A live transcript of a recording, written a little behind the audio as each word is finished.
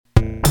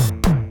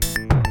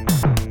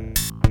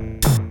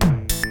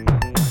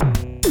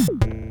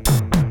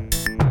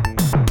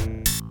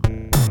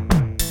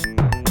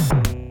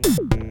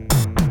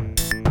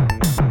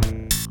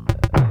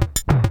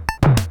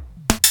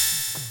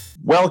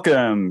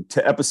Welcome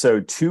to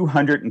episode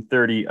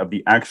 230 of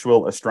the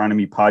Actual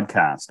Astronomy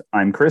Podcast.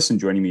 I'm Chris, and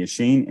joining me is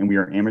Shane, and we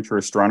are amateur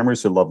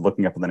astronomers who love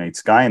looking up at the night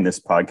sky, and this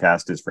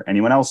podcast is for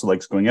anyone else who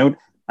likes going out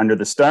under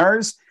the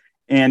stars.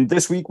 And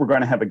this week, we're going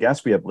to have a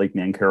guest. We have Blake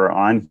Nancarrow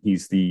on.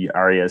 He's the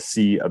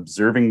RASC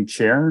Observing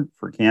Chair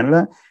for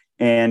Canada.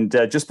 And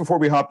just before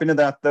we hop into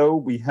that, though,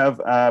 we have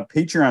a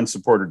Patreon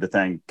supporter to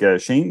thank.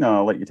 Shane,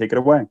 I'll let you take it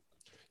away.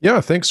 Yeah,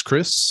 thanks,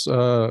 Chris.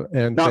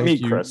 And not me,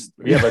 you. Chris.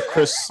 We have a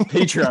Chris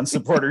Patreon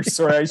supporter.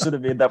 Sorry, I should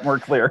have made that more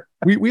clear.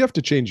 We have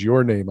to change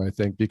your name, I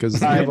think, because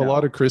we have a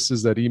lot of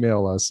Chris's that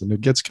email us, and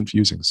it gets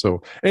confusing.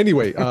 So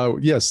anyway,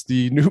 yes,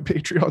 the new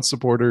Patreon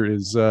supporter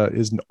is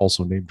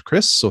also named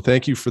Chris. So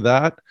thank you for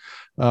that,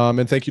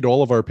 and thank you to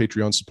all of our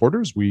Patreon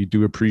supporters. We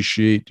do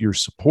appreciate your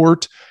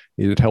support.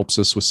 It helps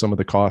us with some of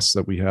the costs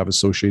that we have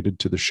associated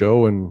to the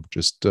show, and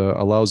just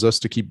allows us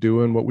to keep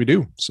doing what we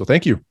do. So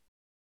thank you.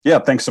 Yeah,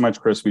 thanks so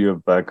much, Chris. We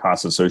have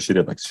costs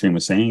associated, like Shane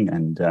was saying,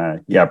 and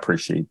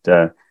appreciate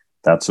that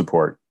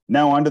support.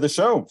 Now on to the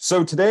show.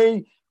 So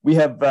today we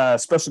have a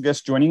special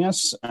guest joining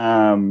us,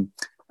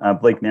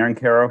 Blake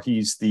Nancarrow.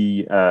 He's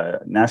the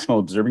National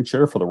Observing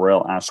Chair for the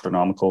Royal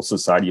Astronomical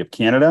Society of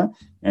Canada,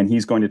 and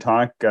he's going to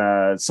talk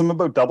some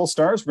about double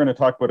stars. We're going to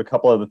talk about a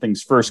couple other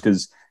things first,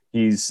 because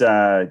he's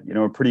a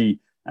pretty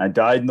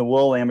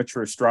dyed-in-the-wool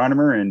amateur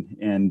astronomer,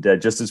 and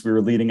just as we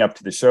were leading up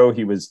to the show,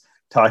 he was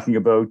talking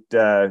about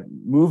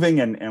moving,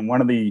 and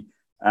one of the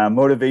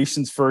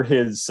motivations for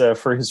his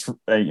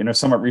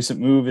somewhat recent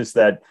move is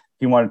that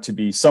he wanted to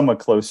be somewhat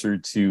closer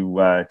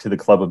to the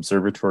Club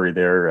Observatory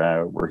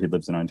there, where he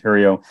lives in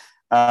Ontario.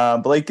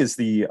 Blake is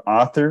the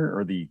author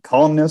or the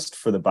columnist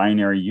for the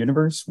Binary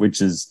Universe, which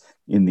is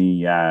in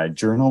the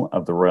Journal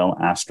of the Royal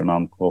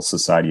Astronomical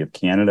Society of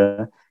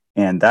Canada,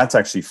 and that's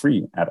actually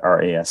free at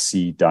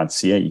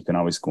rasc.ca. You can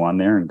always go on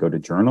there and go to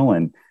Journal,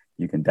 and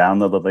you can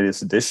download the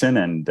latest edition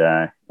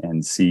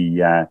and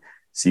see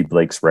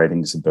Blake's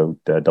writings about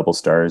double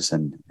stars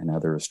and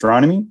other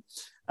astronomy.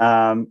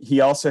 He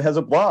also has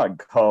a blog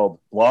called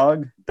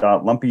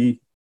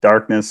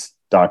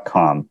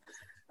blog.lumpydarkness.com.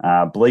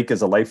 Blake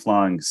is a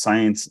lifelong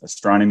science,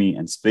 astronomy,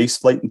 and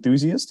spaceflight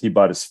enthusiast. He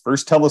bought his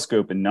first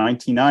telescope in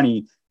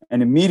 1990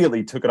 and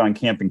immediately took it on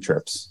camping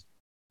trips.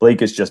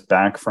 Blake is just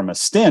back from a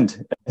stint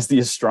as the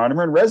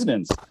astronomer in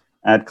residence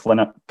at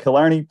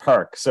Killarney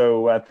Park.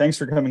 So thanks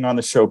for coming on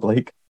the show,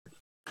 Blake.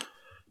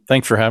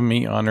 Thanks for having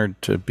me.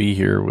 Honored to be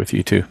here with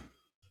you too.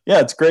 Yeah,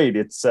 it's great.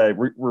 It's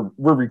we're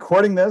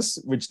recording this,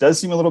 which does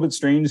seem a little bit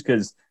strange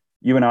because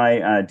you and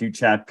I do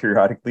chat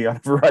periodically on a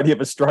variety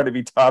of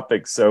astronomy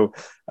topics. So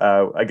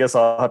I guess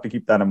I'll have to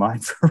keep that in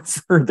mind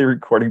for the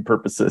recording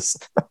purposes.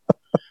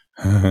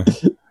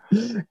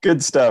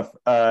 Good stuff.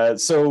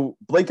 So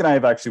Blake and I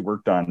have actually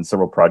worked on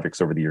several projects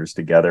over the years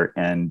together,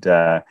 and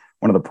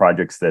one of the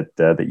projects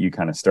that you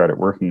kind of started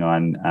working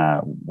on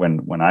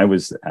when I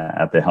was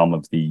at the helm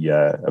of the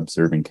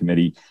observing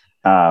committee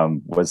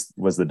was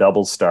the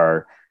Double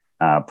Star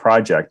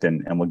project,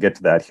 and we'll get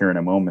to that here in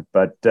a moment.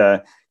 But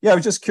I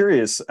was just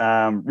curious.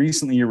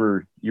 Recently, you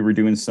were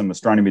doing some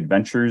astronomy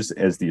adventures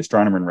as the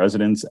astronomer in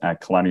residence at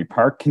Killarney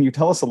Park. Can you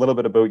tell us a little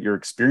bit about your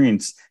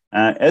experience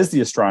as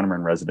the astronomer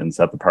in residence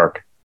at the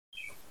park?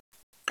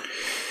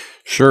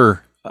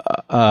 Sure.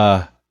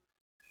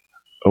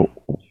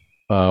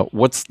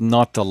 What's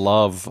not to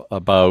love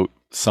about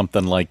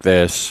something like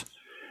this?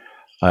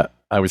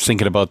 I was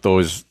thinking about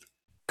those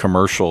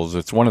commercials.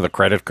 It's one of the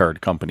credit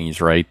card companies,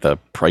 right? The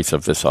price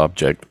of this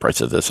object,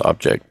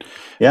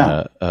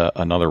 Yeah.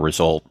 Another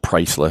result,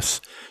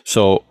 priceless.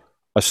 So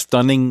a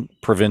stunning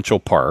provincial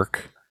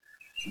park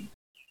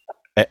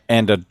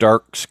and a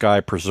dark sky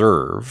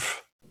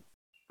preserve,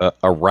 a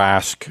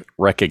RASC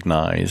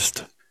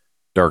recognized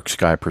dark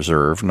sky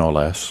preserve, no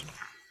less.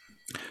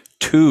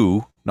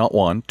 Two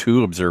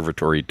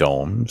observatory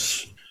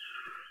domes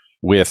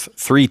with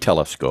 3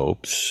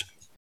 telescopes,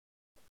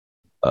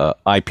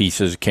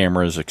 eyepieces,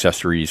 cameras,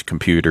 accessories,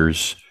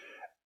 computers,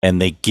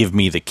 and they give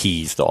me the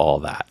keys to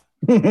all that.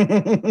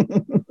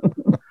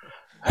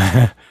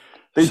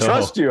 They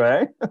trust you,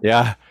 eh?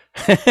 Yeah.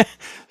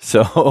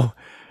 So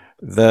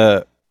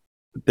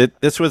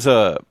this was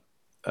a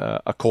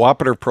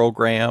cooperative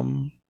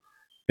program.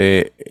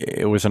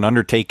 It was an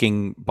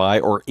undertaking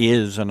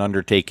is an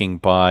undertaking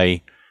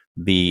by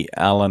the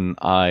Alan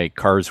I.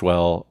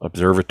 Carswell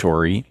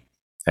Observatory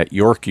at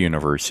York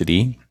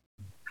University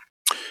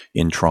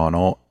in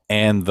Toronto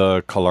and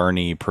the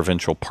Killarney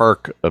Provincial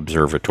Park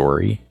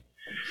Observatory.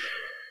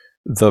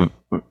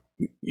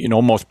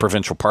 Most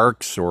provincial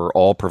parks, or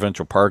all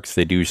provincial parks,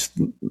 they do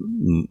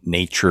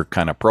nature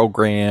kind of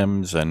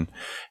programs and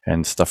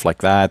stuff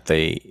like that.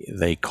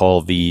 They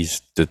call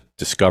these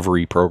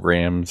discovery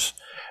programs,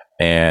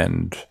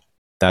 and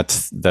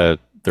that's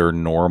their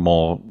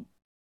normal.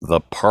 The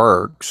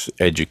parks,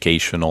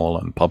 educational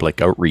and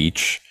public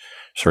outreach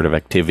sort of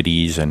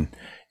activities, and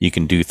you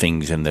can do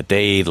things in the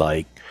day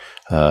like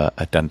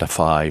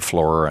identify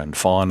flora and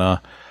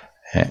fauna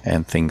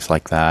and things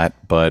like that.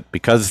 But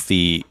because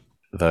the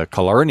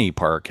Killarney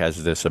Park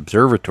has this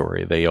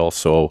observatory, they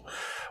also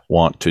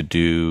want to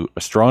do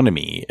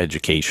astronomy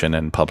education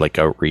and public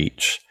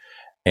outreach.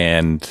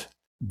 And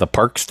the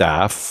park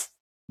staff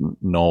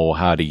know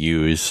how to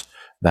use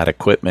that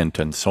equipment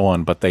and so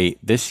on. But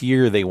this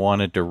year they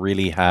wanted to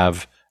really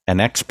have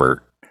an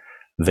expert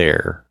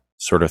there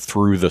sort of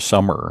through the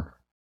summer.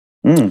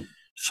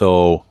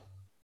 So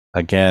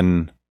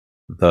again,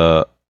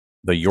 the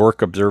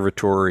York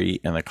Observatory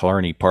and the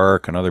Killarney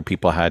Park and other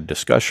people had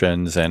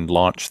discussions and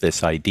launched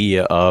this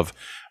idea of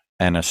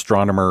an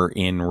astronomer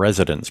in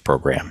residence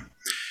program.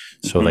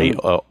 So they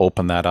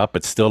open that up.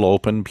 It's still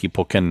open.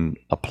 People can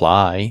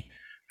apply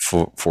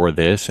for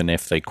this. And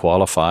if they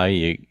qualify,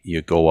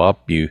 you go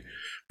up, you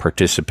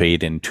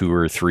participate in 2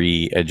 or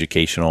 3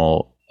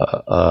 educational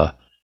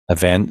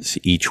events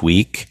each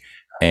week.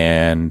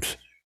 And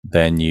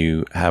then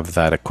you have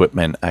that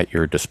equipment at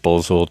your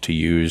disposal to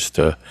use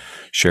to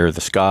share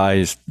the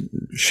skies,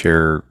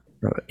 share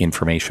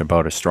information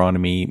about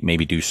astronomy,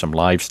 maybe do some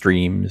live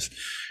streams,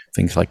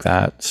 things like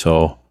that.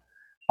 So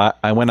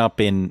I went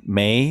up in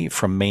May,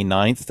 from May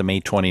 9th to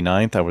May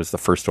 29th. I was the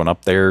first one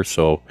up there.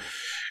 So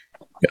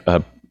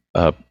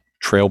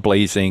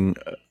trailblazing,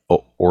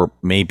 or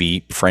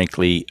maybe,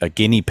 frankly, a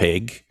guinea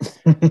pig.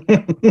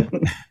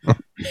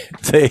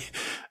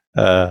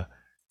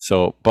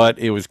 But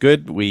it was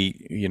good.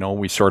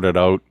 We sorted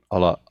out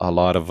a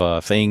lot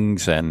of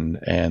things,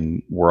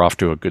 and we're off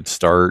to a good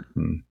start.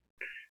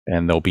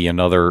 And there'll be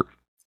another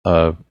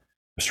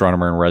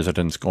astronomer in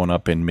residence going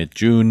up in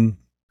mid-June,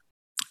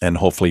 and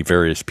hopefully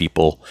various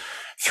people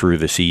through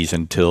the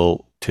season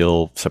till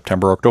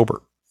September,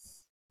 October.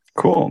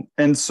 Cool.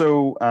 And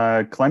so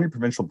Killarney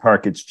Provincial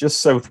Park, it's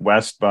just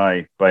southwest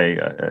by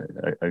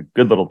a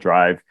good little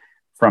drive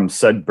from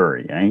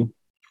Sudbury, eh?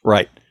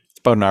 Right. It's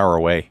about an hour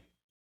away.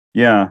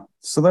 Yeah.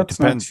 So that's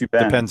not too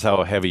bad. Depends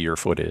how heavy your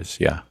foot is.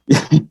 Yeah.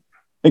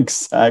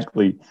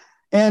 Exactly.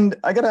 And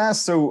I got to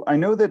ask, so I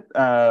know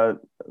that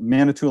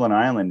Manitoulin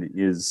Island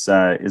is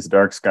a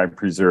dark sky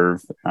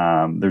preserve.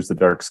 There's the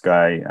dark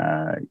sky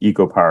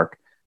eco park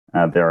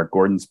there at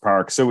Gordon's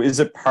Park. So is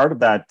it part of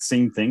that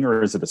same thing,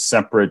 or is it a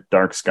separate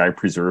dark sky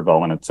preserve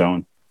all on its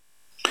own?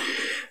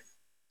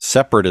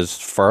 Separate, as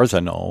far as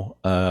I know.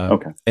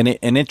 Okay. And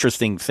an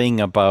interesting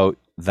thing about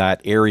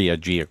that area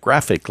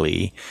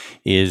geographically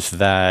is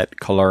that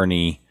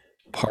Killarney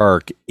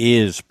Park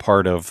is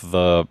part of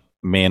the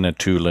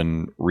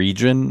Manitoulin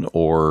region,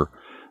 or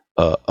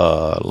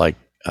like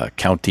a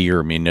county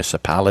or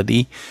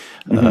municipality.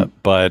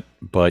 But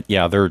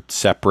yeah, they're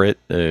separate.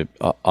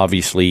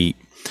 Obviously,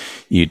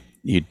 you'd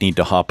need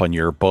to hop on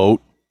your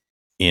boat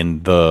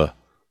in the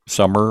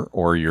summer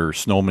or your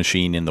snow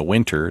machine in the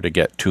winter to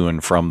get to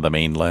and from the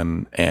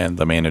mainland and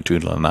the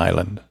Manitoulin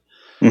Island.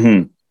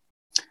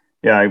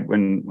 Yeah,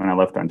 when I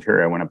left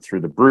Ontario, I went up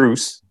through the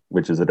Bruce,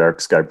 which is a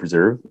dark sky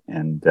preserve,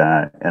 and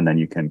then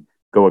you can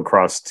go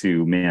across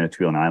to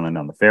Manitoulin Island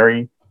on the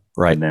ferry.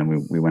 Right. And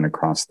then we went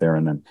across there,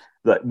 and then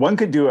one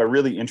could do a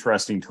really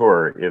interesting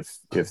tour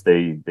if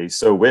they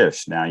so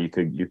wish. Now you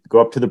could go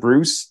up to the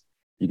Bruce.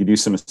 You could do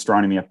some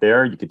astronomy up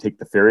there. You could take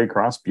the ferry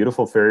across,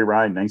 beautiful ferry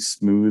ride, nice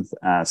smooth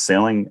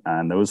sailing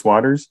on those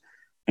waters,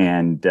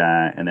 and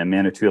then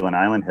Manitoulin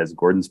Island has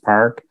Gordon's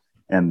Park.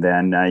 And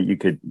then you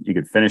could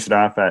finish it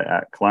off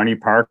at Killarney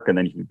Park, and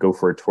then you could go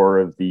for a tour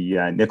of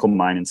the nickel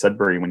mine in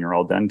Sudbury when you're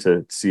all done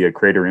to see a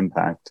crater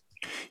impact.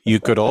 You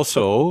could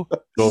also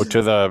go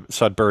to the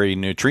Sudbury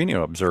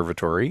Neutrino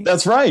Observatory.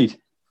 That's right.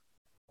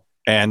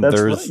 And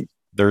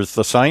there's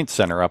the Science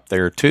Center up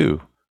there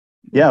too.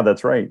 Yeah,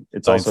 that's right.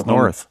 It's Science also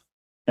North.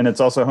 And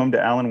it's also home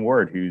to Alan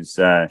Ward, who's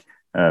a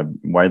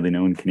widely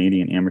known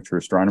Canadian amateur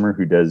astronomer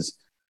who does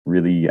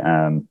really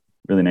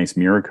nice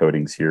mirror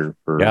coatings here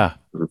for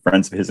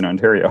friends of his in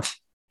Ontario.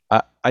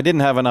 I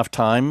didn't have enough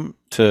time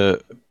to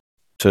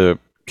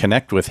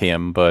connect with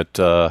him, but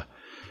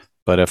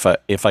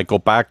if I go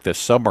back this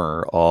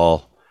summer,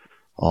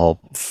 I'll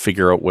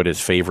figure out what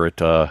his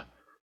favorite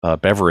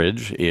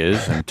beverage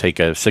is and take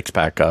a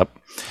 6-pack up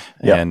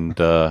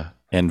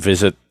and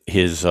visit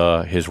his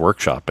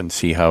workshop and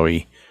see how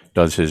he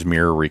does his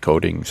mirror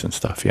recoatings and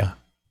stuff.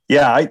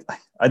 Yeah.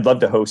 I'd love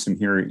to host him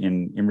here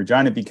in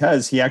Regina,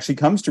 because he actually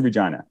comes to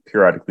Regina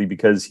periodically,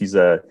 because he's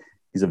a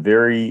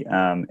very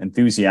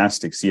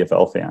enthusiastic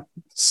CFL fan.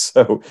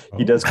 So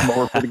he does come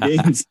over for the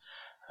games.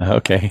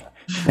 Okay.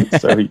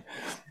 So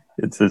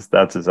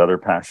that's his other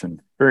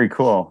passion. Very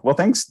cool. Well,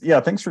 thanks. Yeah,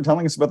 thanks for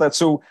telling us about that.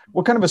 So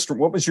what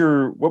was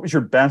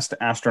your best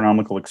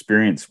astronomical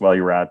experience while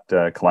you were at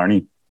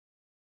Killarney?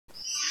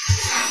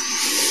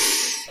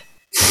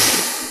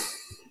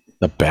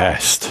 The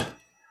best.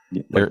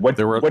 What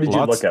did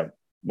you look at?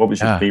 What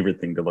was your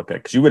favorite thing to look at?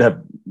 Because you would have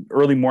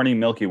early morning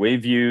Milky Way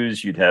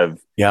views. You'd have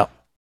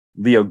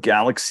Leo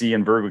Galaxy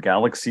and Virgo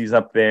galaxies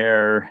up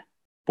there.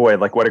 Boy,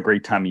 like, what a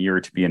great time of year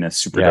to be in a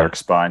super dark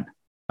spot.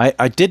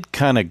 I did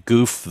kind of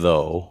goof,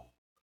 though,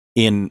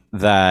 in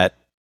that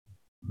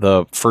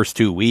the first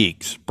 2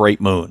 weeks, bright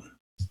moon.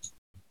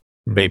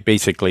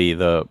 Basically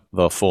the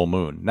full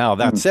moon. Now,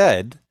 that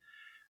said,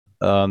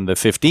 on the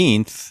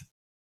 15th,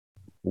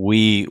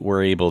 we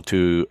were able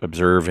to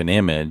observe an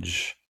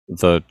image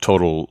the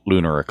total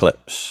lunar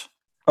eclipse.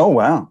 Oh,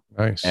 wow.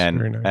 Nice. And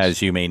very nice.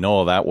 as you may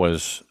know, that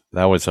was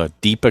a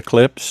deep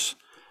eclipse.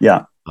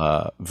 Yeah.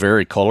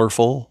 Very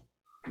colorful.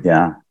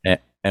 Yeah.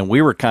 And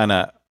we were kind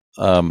of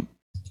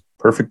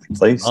perfectly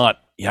placed.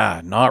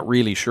 Not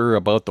really sure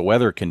about the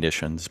weather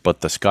conditions,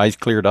 but the skies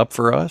cleared up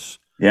for us.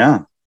 Yeah.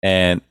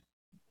 And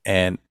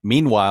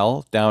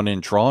meanwhile, down in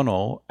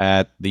Toronto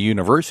at the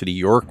university,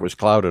 York was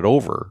clouded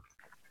over.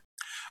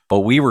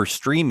 But we were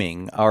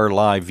streaming our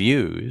live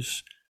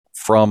views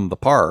from the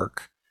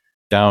park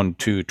down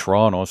to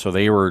Toronto, so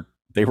they were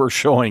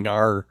showing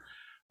our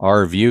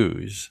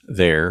views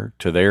there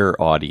to their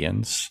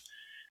audience,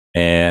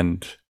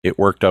 and it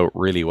worked out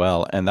really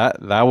well. And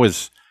that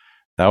was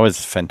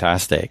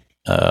fantastic.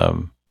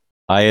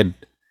 I've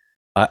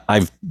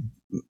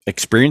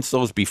experienced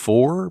those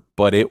before,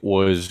 but it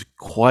was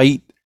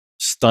quite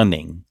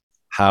stunning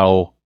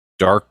how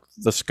dark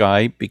the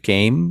sky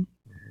became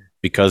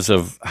because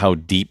of how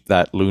deep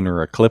that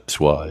lunar eclipse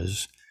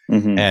was.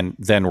 Mm-hmm. And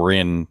then we're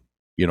in,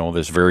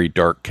 this very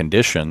dark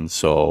condition.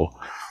 So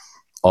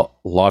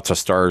lots of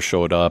stars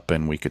showed up,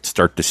 and we could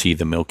start to see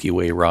the Milky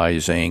Way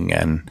rising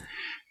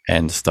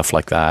and stuff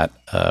like that.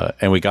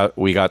 And we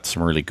got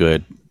some really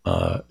good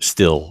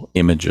still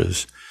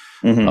images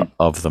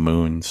of the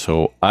moon.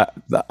 So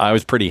I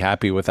was pretty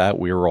happy with that.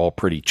 We were all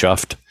pretty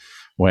chuffed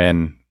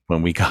when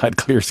we got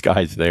clear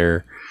skies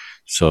there.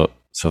 So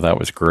that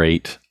was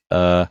great.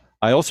 I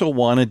also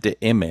wanted to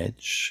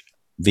image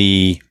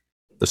the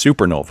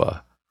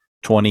supernova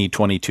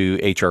 2022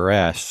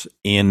 HRS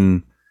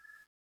in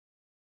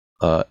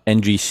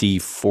NGC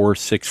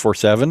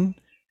 4647,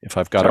 if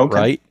I've got it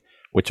right,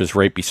 which is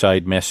right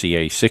beside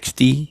Messier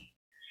 60.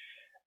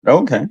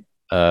 Okay.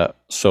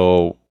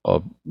 So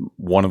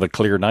one of the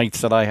clear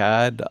nights that I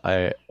had,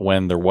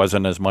 when there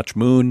wasn't as much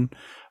moon,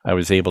 I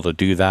was able to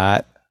do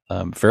that.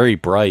 Very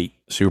bright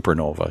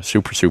supernova,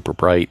 super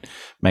bright,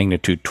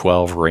 magnitude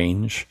 12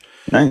 range.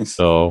 Nice.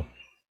 So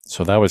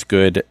that was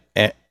good.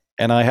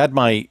 And I had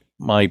my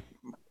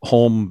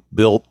home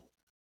built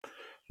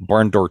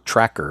barn door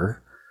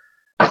tracker,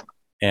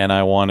 and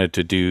I wanted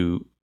to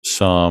do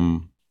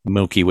some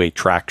Milky Way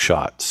track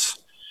shots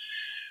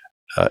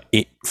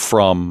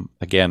from,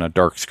 again, a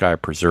dark sky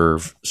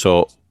preserve.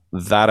 So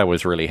that I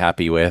was really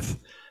happy with.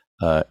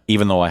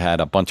 Even though I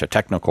had a bunch of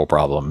technical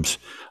problems,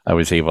 I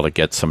was able to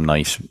get some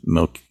nice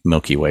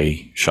Milky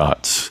Way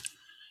shots.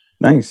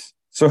 Nice.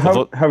 So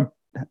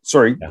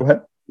sorry, go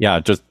ahead. Yeah,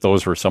 just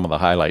those were some of the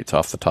highlights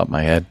off the top of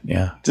my head.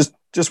 Yeah.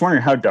 Just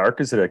wondering, how dark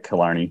is it at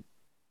Killarney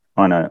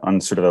on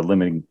sort of a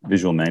limiting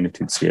visual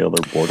magnitude scale or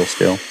Bortle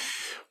scale?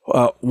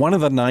 One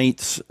of the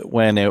nights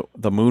when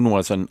the moon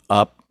wasn't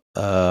up,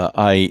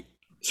 I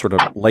sort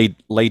of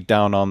laid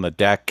down on the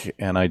deck,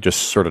 and I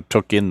just sort of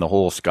took in the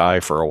whole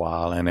sky for a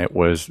while, and it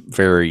was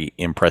very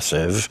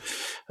impressive.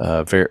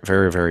 Very,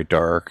 very, very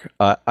dark.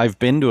 I've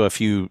been to a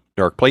few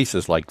dark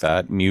places like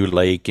that. Mew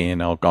Lake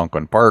in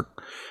Algonquin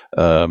Park,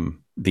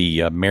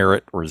 the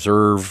Merritt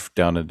Reserve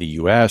down in the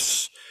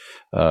U.S.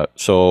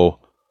 So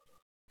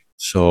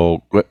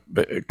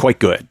quite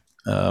good.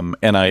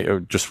 And I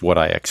just what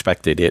I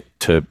expected it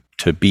to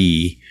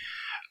be.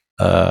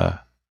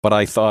 But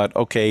I thought,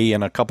 okay,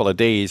 in a couple of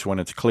days when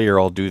it's clear,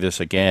 I'll do this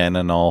again,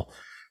 and I'll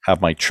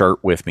have my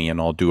chart with me, and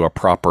I'll do a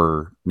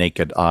proper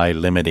naked eye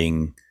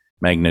limiting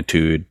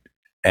magnitude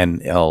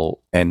NELM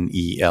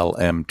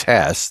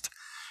test.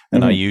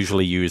 And I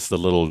usually use the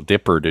little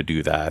dipper to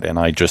do that. And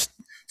I just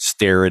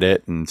stare at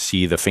it and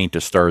see the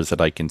faintest stars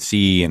that I can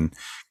see and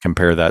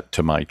compare that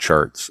to my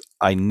charts.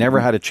 I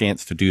never had a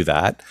chance to do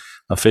that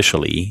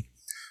officially,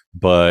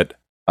 but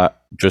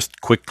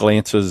just quick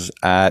glances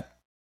at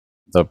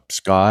the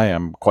sky,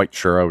 I'm quite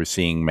sure I was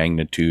seeing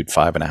magnitude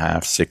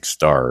 5.5, 6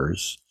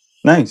 stars.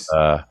 Nice.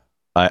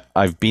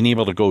 I've been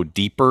able to go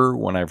deeper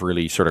when I've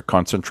really sort of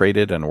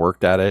concentrated and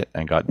worked at it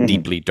and got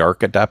deeply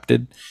dark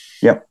adapted.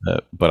 Yep.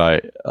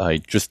 But I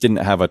just didn't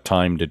have a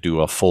time to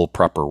do a full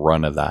proper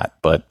run of that.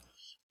 But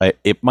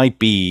it might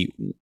be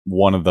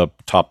one of the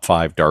top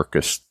 5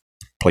 darkest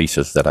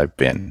places that I've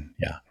been.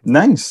 Yeah.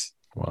 Nice.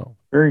 Wow.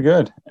 Very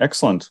good.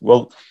 Excellent.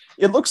 Well,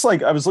 it looks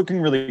like, I was looking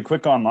really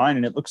quick online,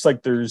 and it looks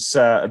like there's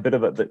a bit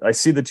of I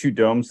see the 2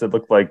 domes that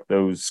look like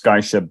those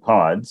SkyShed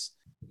pods.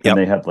 Yep. And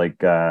they have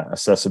like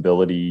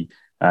accessibility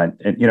and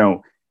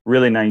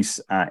really nice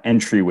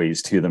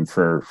entryways to them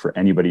for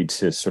anybody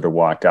to sort of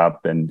walk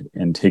up and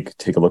take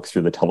a look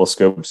through the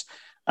telescopes.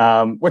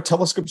 What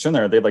telescopes are in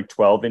there? Are they like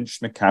 12-inch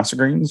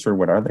Cassegrains, or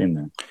what are they in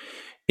there?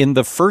 In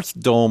the first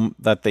dome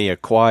that they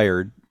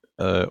acquired,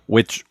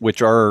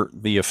 which are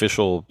the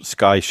official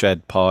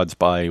SkyShed pods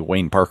by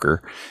Wayne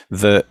Parker,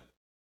 the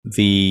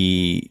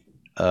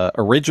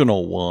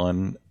original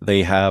one,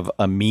 they have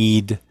a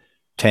Meade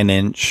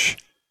 10-inch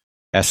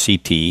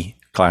SCT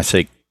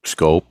classic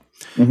scope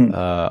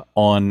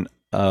on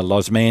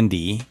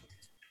Losmandy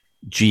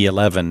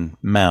G11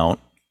 mount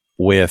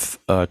with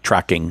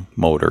tracking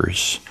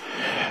motors,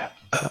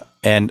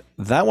 and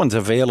that one's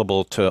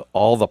available to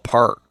all the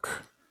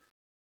park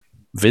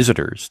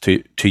visitors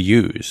to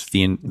use.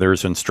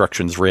 There's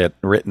instructions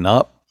written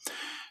up,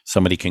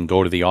 somebody can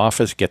go to the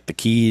office, get the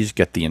keys,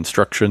 get the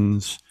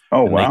instructions.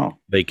 Oh, wow.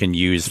 They can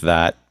use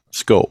that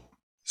scope.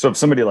 So if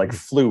somebody like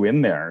flew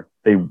in there,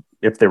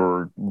 if they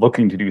were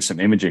looking to do some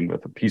imaging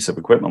with a piece of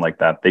equipment like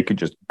that, they could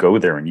just go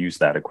there and use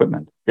that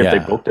equipment if they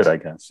booked it, I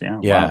guess. Yeah.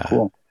 Wow,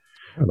 cool.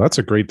 That's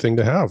a great thing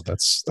to have.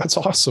 That's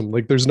awesome.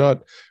 Like there's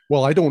not,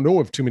 well, I don't know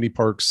of too many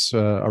parks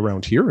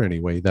around here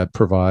anyway that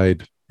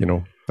provide,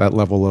 that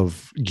level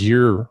of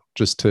gear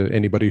just to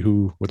anybody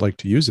who would like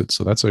to use it.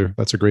 So that's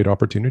a great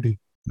opportunity.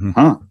 Mm-hmm.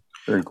 Huh.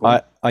 Very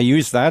cool. I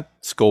use that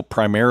scope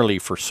primarily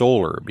for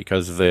solar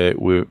because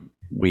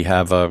we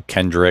have a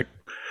Kendrick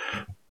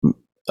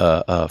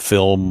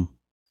film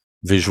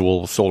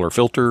visual solar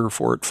filter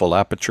for it, full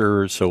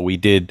aperture. So we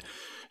did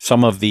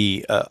some of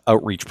the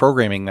outreach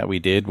programming that we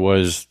did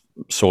was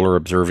solar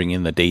observing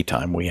in the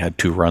daytime. We had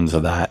 2 runs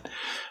of that.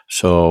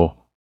 So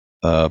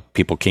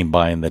people came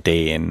by in the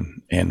day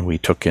and we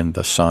took in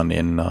the sun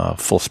in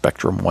full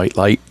spectrum white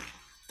light.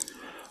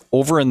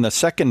 Over in the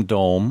second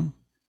dome,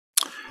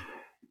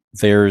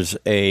 there's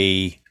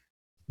a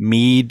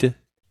Meade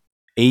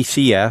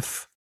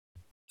ACF,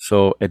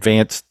 so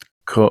Advanced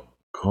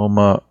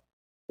Coma,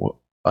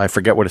 I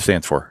forget what it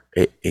stands for,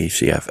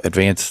 ACF,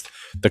 Advanced,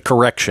 the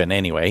correction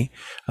anyway.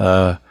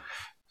 So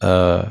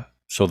the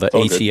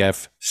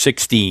ACF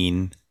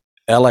 16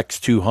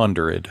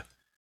 LX200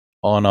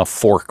 on a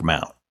fork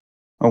mount.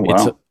 Oh,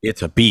 wow.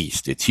 It's a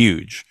beast. It's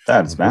huge.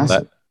 That's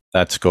massive.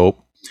 That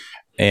scope.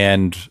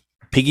 And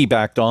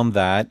piggybacked on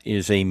that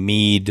is a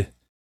Meade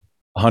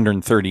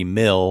 130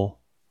 mil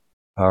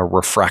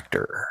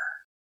refractor.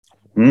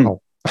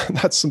 Oh,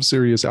 that's some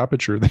serious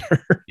aperture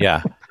there.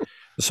 Yeah.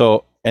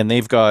 So, and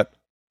they've got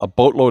a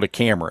boatload of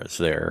cameras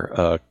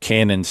there.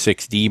 Canon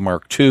 6D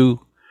Mark II.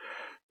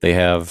 They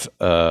have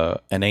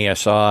an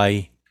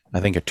ASI, I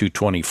think a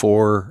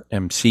 224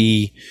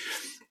 MC,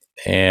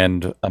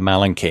 and a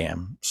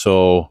Mallancam.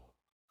 So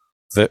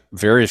the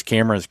various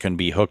cameras can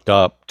be hooked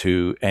up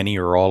to any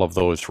or all of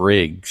those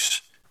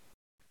rigs.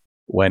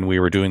 When we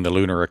were doing the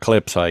lunar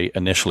eclipse, I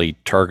initially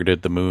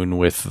targeted the moon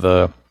with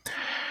the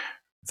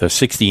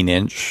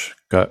 16-inch,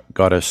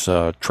 got us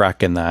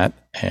tracking that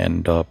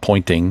and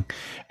pointing,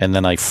 and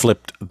then I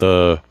flipped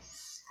the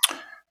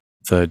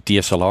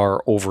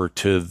DSLR over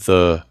to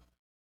the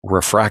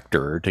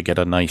refractor to get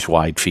a nice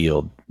wide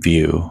field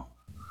view.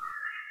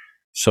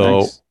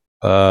 So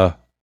nice.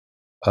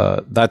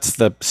 That's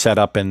the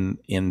setup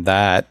in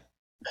that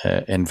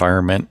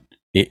environment,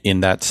 in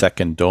that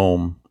second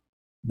dome.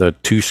 The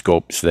 2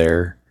 scopes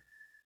there.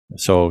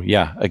 So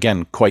yeah,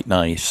 again, quite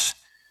nice.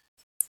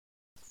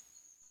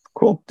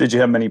 Cool. Did you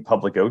have many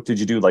public out? Did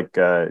you do like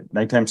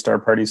nighttime star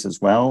parties as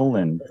well?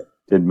 And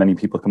did many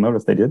people come out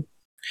if they did?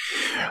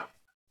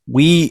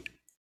 We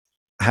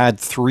had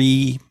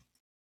 3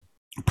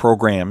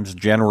 programs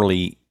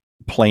generally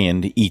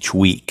planned each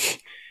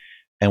week,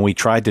 and we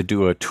tried to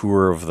do a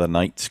tour of the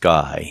night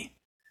sky.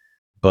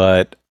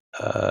 But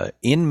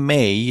in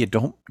May, you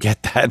don't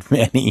get that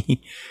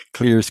many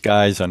clear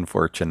skies,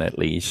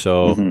 unfortunately.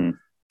 So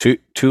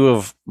two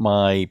of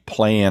my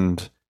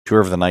planned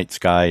tour of the night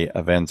sky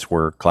events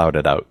were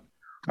clouded out.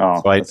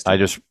 Oh, so I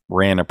just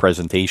ran a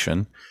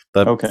presentation.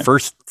 The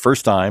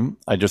first time,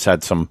 I just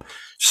had some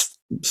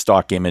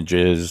stock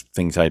images,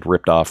 things I'd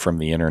ripped off from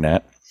the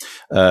internet.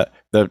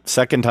 The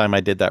second time I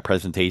did that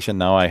presentation,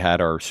 now I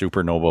had our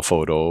supernova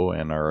photo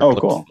and our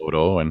eclipse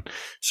photo and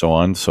so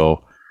on.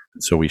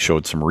 So we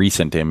showed some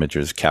recent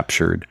images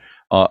captured.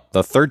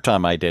 The third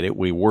time I did it,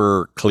 we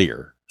were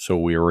clear. So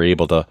we were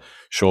able to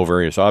show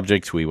various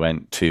objects. We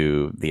went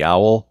to the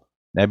Owl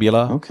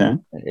Nebula,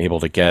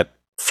 able to get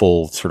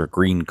full sort of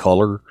green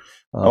color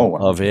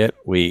of it.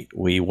 We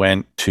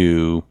went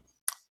to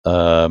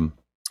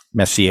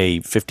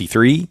Messier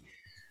 53.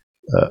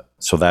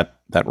 So that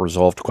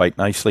resolved quite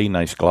nicely,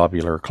 nice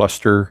globular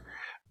cluster.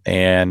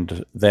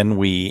 And then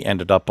we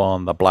ended up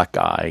on the Black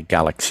Eye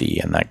Galaxy,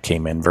 and that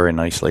came in very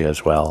nicely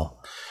as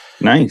well.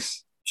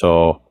 Nice.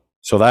 So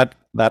that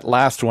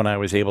last one, I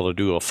was able to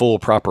do a full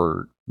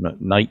proper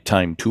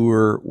nighttime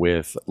tour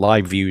with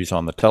live views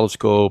on the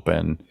telescope,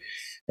 and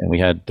we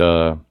had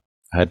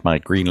my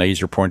green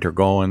laser pointer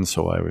going,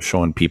 so I was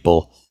showing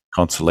people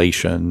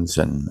constellations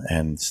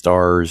and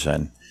stars,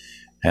 and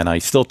I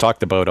still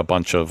talked about a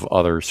bunch of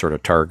other sort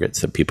of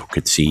targets that people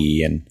could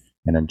see and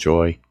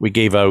enjoy. We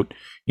gave out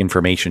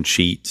information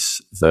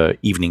sheets, the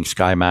evening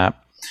sky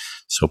map,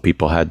 so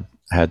people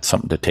had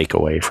something to take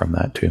away from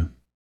that too.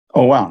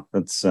 Oh wow,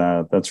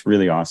 that's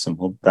really awesome.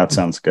 Well, that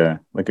sounds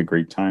like a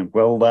great time.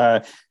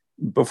 Well,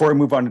 before we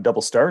move on to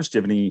Double Stars, do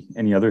you have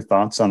any other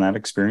thoughts on that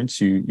experience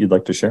you'd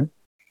like to share?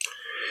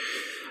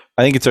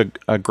 I think it's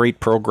a great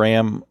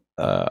program.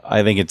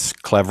 I think it's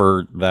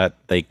clever that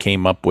they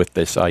came up with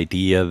this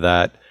idea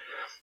that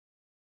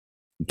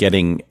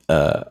getting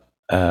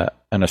an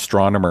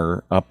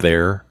astronomer up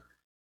there,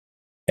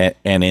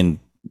 and in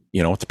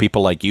it's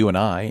people like you and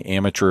I,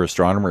 amateur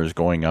astronomers,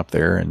 going up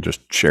there and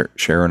just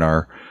sharing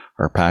our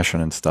passion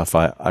and stuff.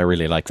 I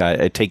really like that.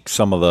 It takes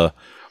some of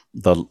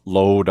the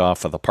load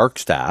off of the park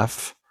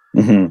staff,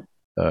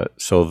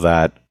 so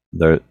that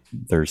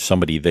there's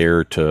somebody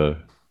there to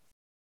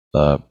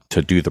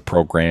to do the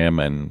program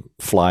and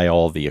fly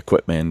all the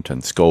equipment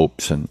and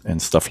scopes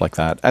and stuff like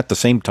that. At the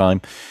same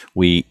time,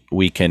 we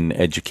can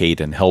educate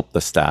and help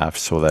the staff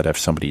so that if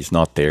somebody's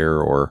not there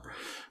or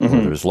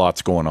there's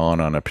lots going on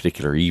a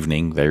particular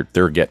evening,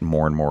 they're getting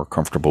more and more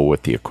comfortable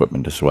with the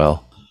equipment as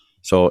well.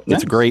 So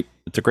nice.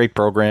 It's a great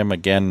program.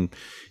 Again,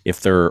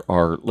 if there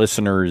are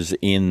listeners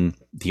in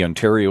the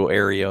Ontario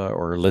area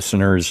or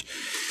listeners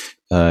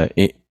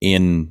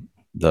in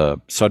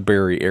the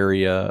Sudbury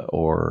area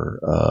or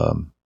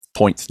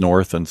points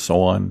north and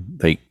so on,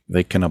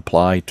 they can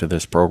apply to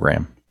this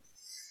program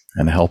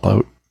and help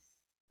out.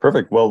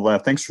 Perfect. Well,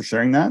 thanks for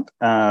sharing that.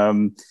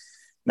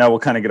 Now we'll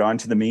kind of get on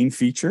to the main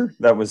feature.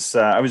 That was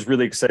I was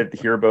really excited to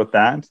hear about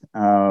that.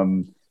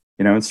 And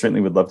certainly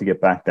would love to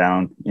get back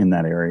down in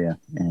that area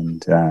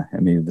and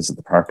maybe visit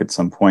the park at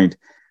some point.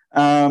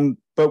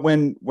 But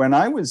when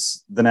I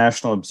was the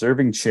National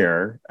Observing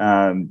Chair,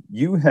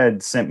 you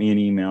had sent me an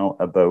email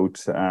about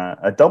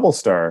a double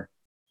star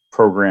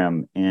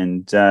program,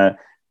 and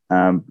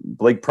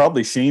Blake,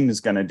 probably Shane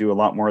is going to do a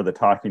lot more of the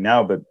talking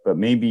now, but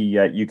maybe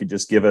you could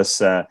just give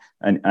us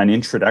an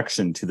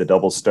introduction to the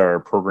double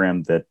star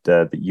program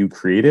that you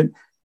created,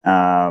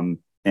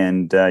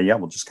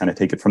 we'll just kind of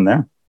take it from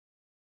there.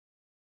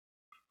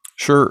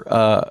 Sure.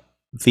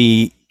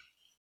 The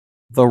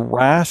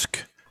RASC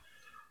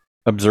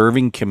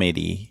Observing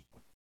Committee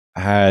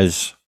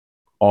has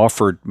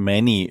offered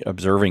many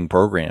observing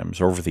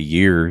programs over the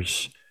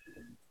years.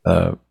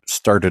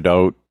 Started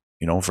out,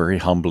 very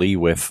humbly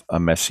with a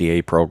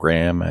Messier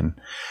program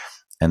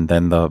and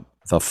then the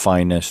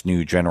finest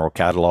new general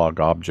catalog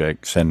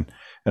objects. And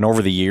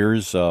over the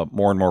years,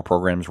 more and more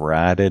programs were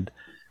added.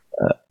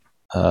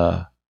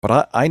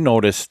 But I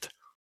noticed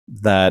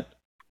that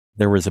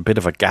there was a bit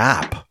of a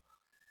gap,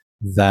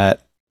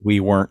 that we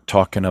weren't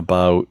talking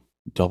about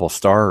double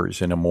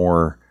stars in a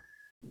more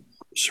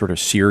sort of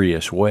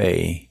serious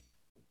way.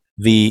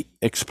 The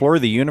Explore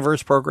the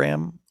Universe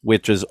program,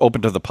 which is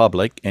open to the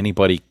public,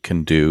 anybody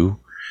can do.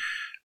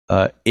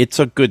 It's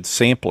a good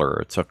sampler.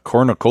 It's a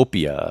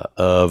cornucopia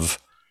of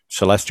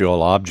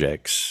celestial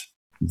objects,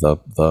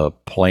 the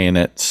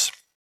planets,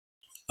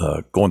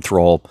 going through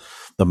all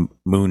the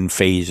moon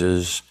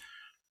phases,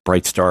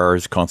 bright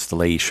stars,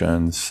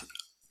 constellations,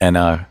 and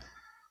a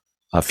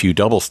few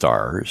double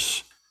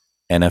stars,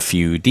 and a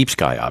few deep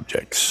sky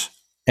objects.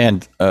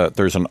 And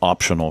there's an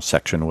optional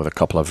section with a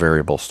couple of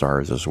variable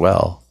stars as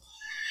well.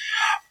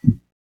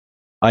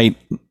 I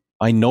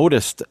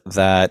noticed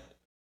that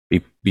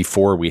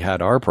before we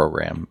had our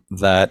program,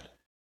 that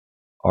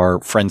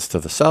our friends to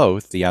the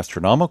south, the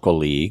Astronomical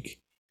League,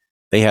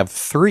 they have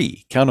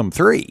three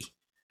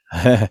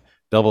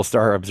double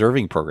star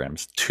observing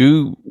programs,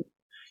 2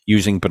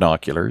 using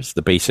binoculars,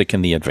 the basic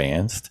and the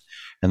advanced,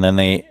 and then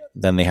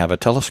they have a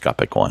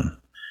telescopic one.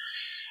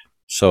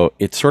 So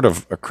it sort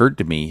of occurred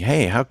to me,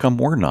 hey, how come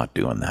we're not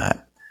doing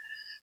that?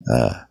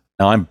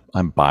 Now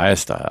I'm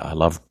biased. I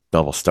love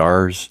double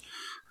stars.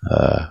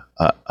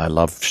 I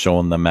love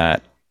showing them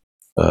at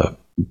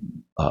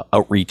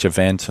outreach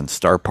events and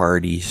star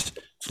parties.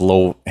 It's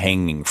low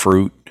hanging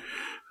fruit.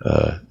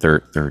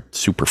 They're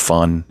super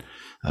fun.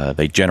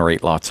 They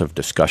generate lots of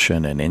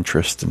discussion and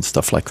interest and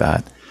stuff like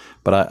that.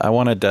 But I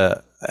wanted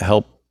to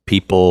help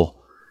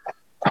people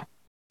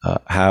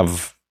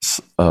have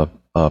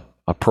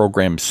a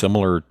program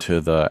similar to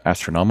the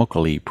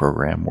Astronomical League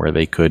program, where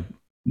they could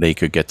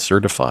get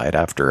certified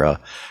after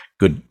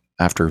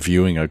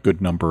viewing a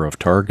good number of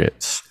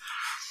targets.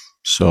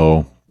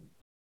 So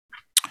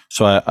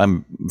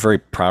I'm very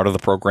proud of the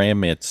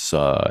program. It's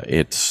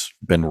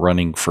been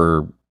running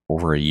for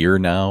over a year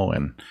now,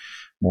 and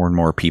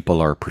more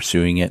people are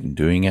pursuing it and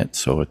doing it.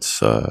 So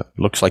it's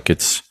looks like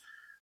it's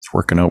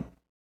working out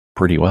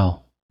pretty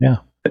well. Yeah.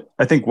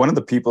 I think one of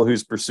the people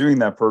who's pursuing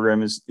that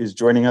program is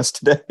joining us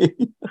today.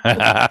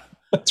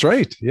 That's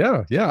right.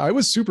 Yeah. I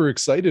was super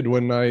excited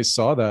when I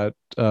saw that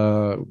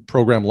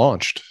program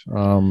launched.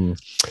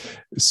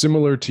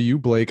 Similar to you,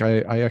 Blake,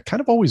 I kind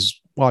of always,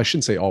 well, I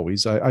shouldn't say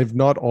always. I've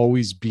not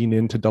always been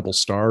into double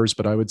stars,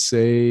 but I would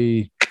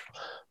say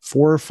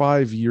 4 or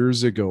 5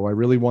 years ago, I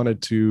really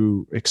wanted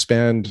to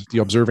expand the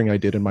observing I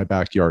did in my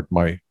backyard,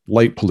 my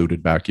light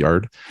polluted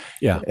backyard.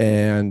 Yeah.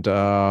 And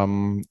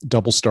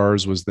double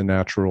stars was the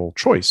natural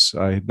choice.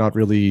 I had not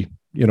really,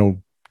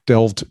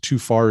 delved too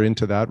far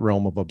into that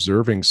realm of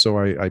observing. So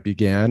I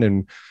began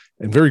and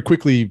very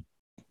quickly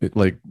it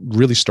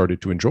really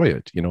started to enjoy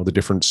it, the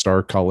different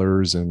star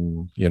colors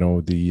and,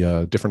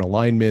 the different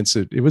alignments.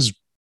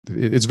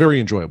 It's very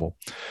enjoyable.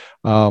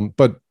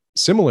 But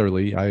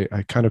similarly,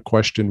 I kind of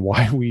questioned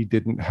why we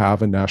didn't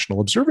have a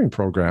national observing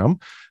program.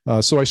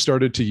 So I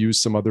started to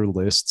use some other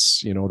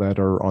lists, that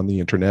are on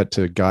the internet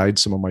to guide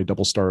some of my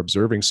double star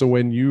observing. So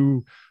when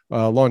you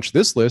launched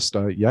this list,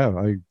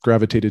 I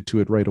gravitated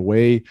to it right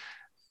away.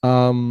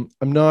 I'm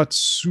not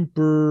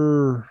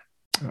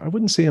I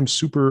wouldn't say I'm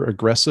super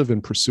aggressive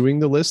in pursuing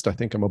the list. I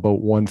think I'm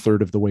about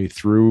 1/3 of the way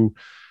through.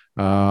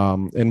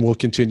 And we'll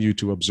continue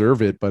to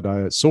observe it.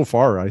 But so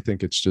far, I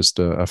think it's just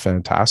a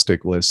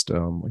fantastic list.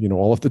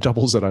 All of the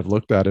doubles that I've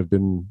looked at have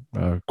been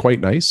quite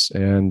nice.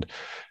 And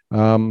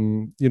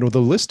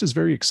the list is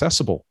very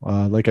accessible.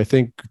 Like I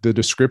think the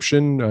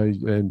description,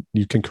 and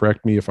you can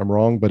correct me if I'm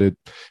wrong, but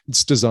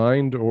it's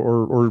designed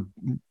or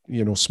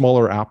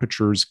smaller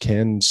apertures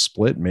can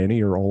split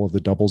many or all of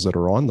the doubles that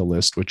are on the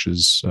list, which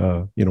is,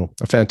 a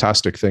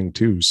fantastic thing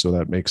too. So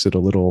that makes it a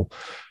little,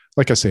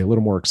 like I say, a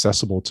little more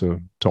accessible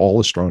to all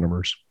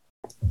astronomers.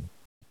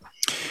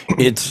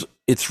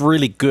 It's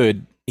really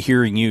good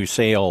hearing you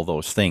say all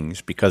those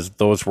things, because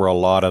those were a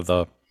lot of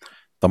the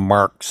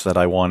marks that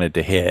I wanted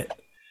to hit.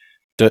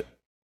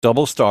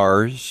 Double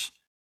stars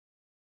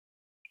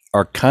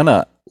are kind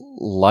of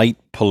light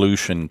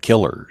pollution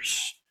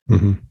killers.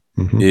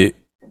 Mm-hmm.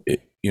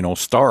 Mm-hmm.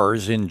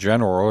 Stars in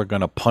general are going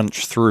to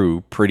punch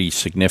through pretty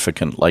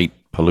significant light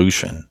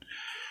pollution.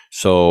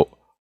 So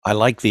I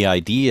like the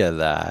idea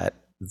that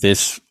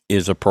this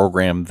is a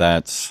program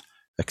that's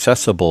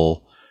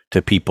accessible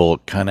to people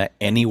kind of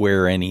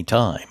anywhere,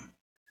 anytime.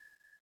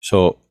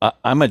 So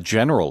I'm a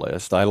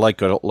generalist. I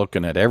like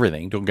looking at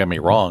everything. Don't get me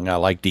wrong. I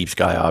like deep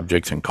sky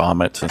objects and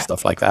comets and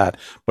stuff like that.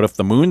 But if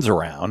the moon's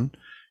around,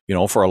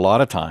 for a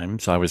lot of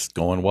times I was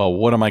going, well,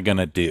 what am I going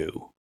to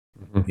do?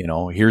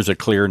 Mm-hmm. Here's a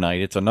clear night.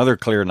 It's another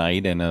clear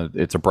night and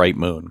it's a bright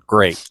moon.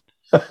 Great.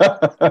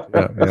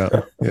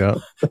 Yeah.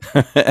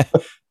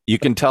 You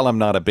can tell I'm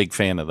not a big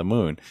fan of the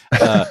moon.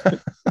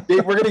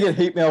 Dave, we're going to get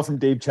hate mail from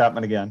Dave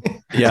Chapman again.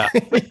 Yeah.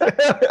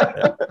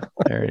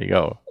 There you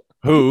go.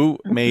 Who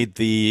made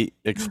the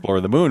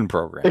Explore the Moon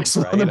program?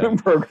 Explore the Moon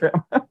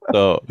program.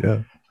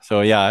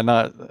 So yeah,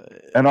 not.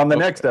 And on the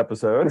next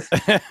episode.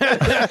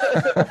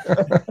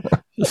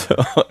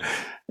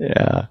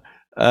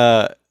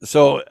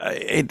 So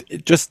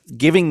it just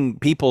giving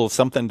people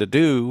something to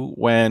do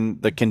when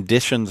the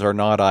conditions are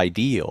not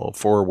ideal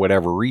for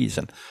whatever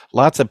reason.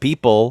 Lots of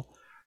people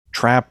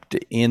trapped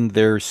in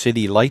their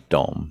city light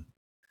dome.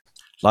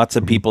 Lots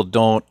of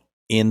people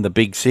in the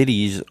big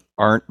cities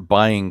aren't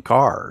buying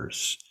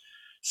cars.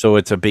 So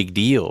it's a big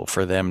deal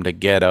for them to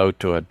get out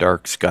to a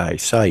dark sky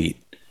site.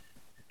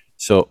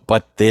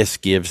 But this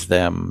gives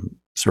them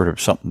sort of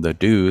something to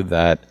do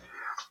that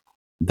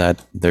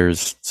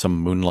there's some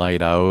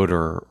moonlight out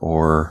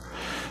or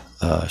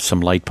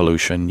some light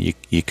pollution.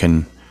 You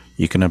can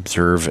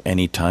observe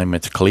anytime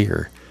it's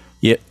clear.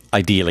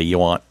 Ideally, you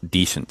want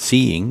decent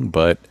seeing,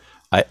 but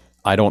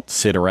I don't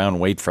sit around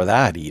and wait for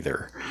that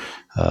either.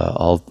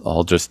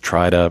 I'll just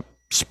try to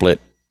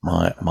split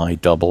my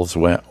doubles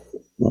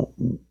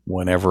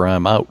whenever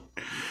I'm out.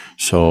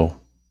 So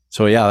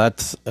yeah,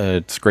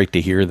 it's great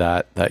to hear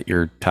that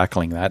you're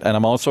tackling that. And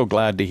I'm also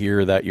glad to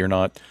hear that you're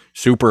not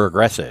super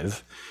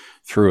aggressive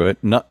through it.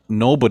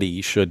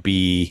 Nobody should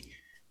be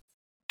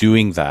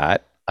doing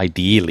that,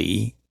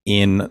 ideally,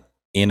 in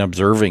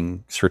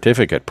observing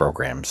certificate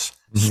programs.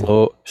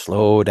 Mm-hmm.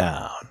 Slow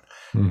down.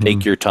 Mm-hmm.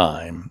 Take your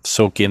time.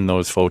 Soak in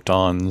those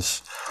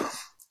photons.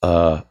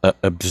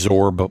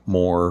 Absorb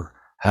more.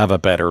 Have a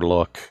better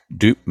look.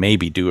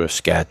 Maybe do a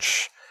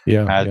sketch.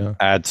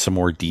 Add some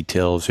more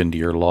details into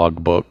your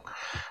logbook.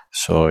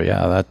 So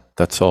yeah,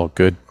 that's all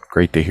good.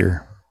 Great to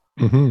hear.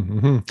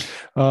 Mm-hmm,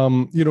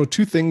 mm-hmm.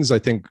 Two things I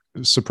think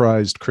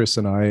surprised Chris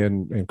and I,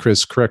 and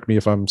Chris, correct me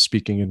if I'm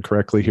speaking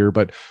incorrectly here,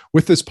 but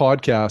with this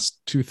podcast,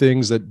 two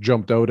things that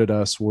jumped out at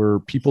us were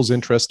people's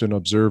interest in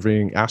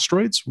observing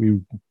asteroids.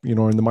 In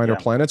the minor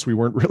planets, we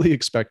weren't really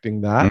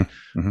expecting that,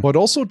 mm-hmm. but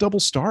also double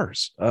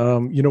stars.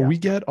 We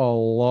get a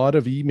lot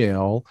of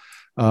email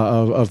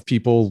of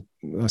people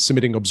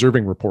submitting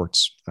observing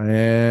reports,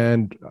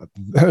 and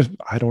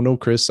I don't know,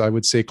 Chris, I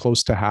would say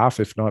close to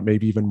half, if not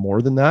maybe even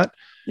more than that,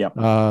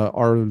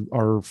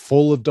 are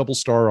full of double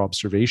star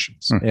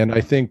observations. Mm-hmm. And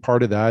I think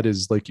part of that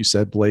is, like you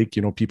said, Blake,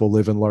 people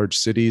live in large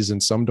cities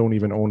and some don't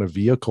even own a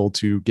vehicle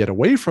to get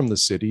away from the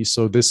city.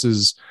 So this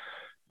is,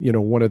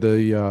 one of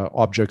the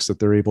objects that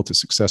they're able to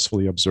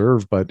successfully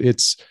observe. But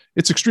it's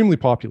extremely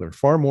popular,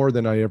 far more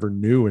than I ever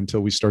knew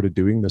until we started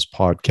doing this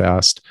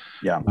podcast.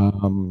 Yeah.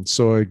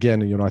 So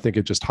again, I think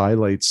it just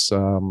highlights,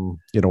 how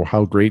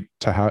great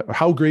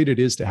it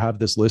is to have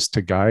this list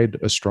to guide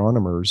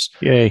astronomers.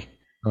 Yay.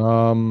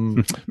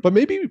 But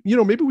maybe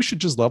we should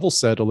just level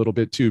set a little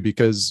bit too,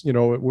 because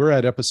we're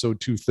at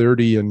episode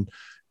 230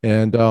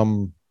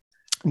 and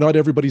not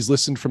everybody's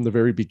listened from the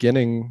very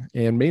beginning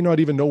and may not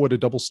even know what a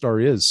double star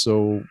is.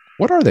 So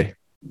what are they?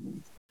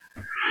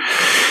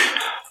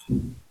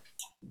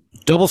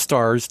 Double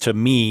stars to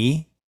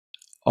me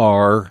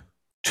are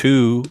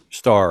two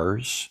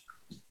stars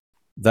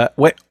that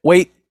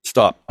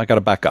stop. I got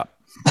to back up.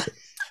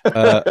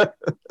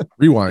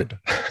 Rewind.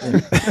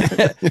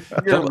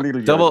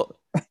 Double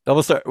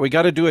star. We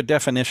got to do a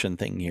definition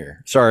thing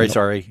here. Sorry.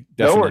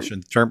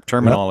 Definition,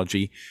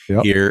 terminology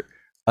here.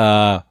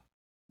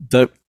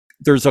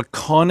 There's a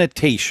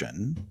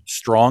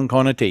strong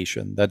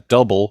connotation that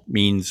double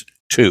means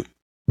two.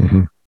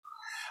 Mm-hmm.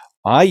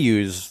 I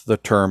use the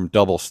term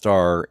double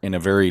star in a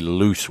very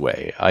loose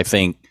way. I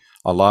think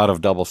a lot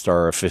of double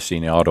star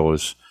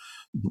aficionados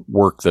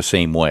work the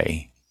same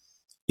way.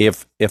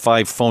 if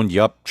I phoned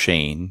you up,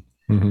 Shane,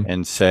 Mhm.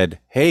 and said,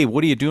 "Hey,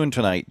 what are you doing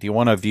tonight? Do you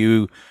want to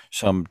view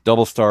some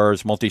double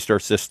stars, multi-star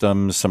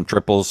systems, some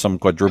triples, some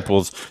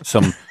quadruples,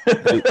 some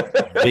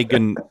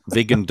vegan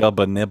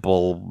dubba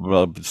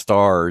nibble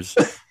stars?"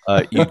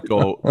 You'd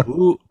go,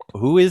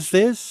 "Who is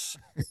this?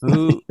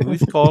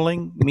 Who's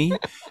calling me?"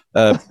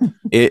 Uh,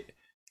 it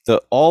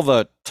all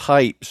the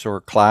types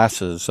or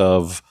classes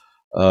of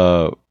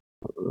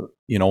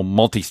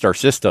multi-star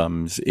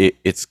systems,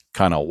 it's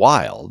kind of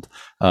wild.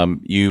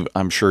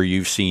 I'm sure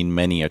you've seen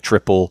many a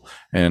triple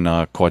and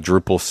a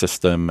quadruple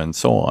system and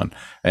so on,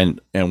 and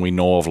we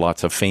know of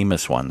lots of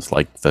famous ones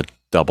like the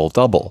double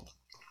double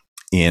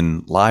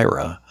in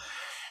Lyra.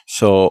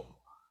 So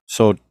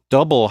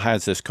double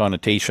has this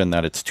connotation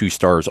that it's 2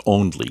 stars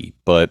only,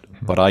 but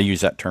I use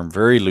that term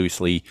very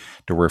loosely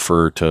to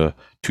refer to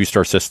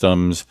 2-star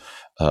systems,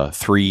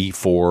 3,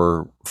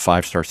 4,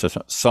 5-star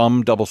systems.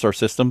 Some double star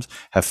systems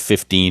have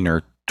 15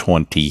 or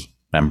 20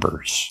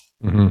 members.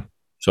 Mm-hmm.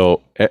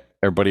 So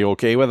everybody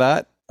okay with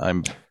that?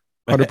 I'm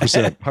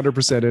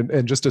 100%.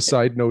 And just a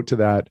side note to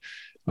that,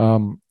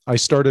 I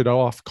started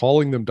off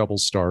calling them double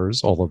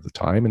stars all of the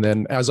time. And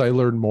then as I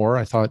learned more,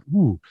 I thought,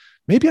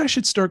 maybe I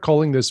should start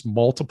calling this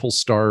multiple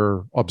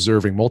star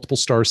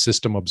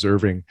system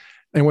observing.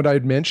 And when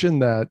I'd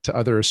mentioned that to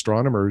other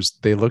astronomers,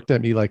 they looked at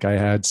me like I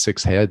had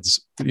 6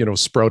 heads,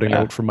 sprouting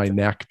out from my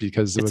neck,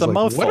 because it was like,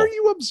 mouthful. What are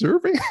you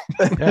observing?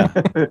 Yeah.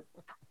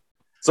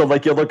 So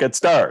like you look at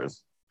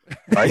stars,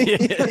 right?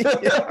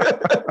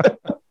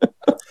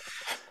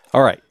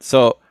 All right.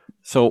 So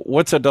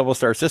what's a double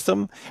star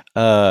system?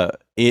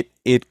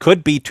 It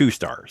could be 2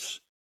 stars.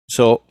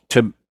 So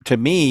to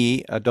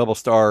me, a double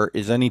star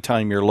is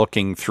anytime you're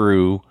looking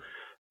through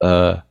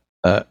an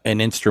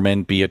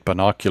instrument, be it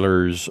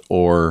binoculars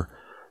or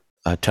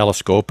a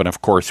telescope, and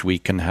of course we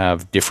can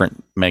have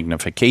different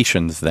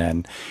magnifications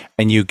then,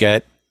 and you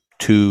get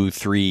 2,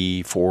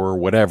 3, 4,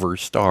 whatever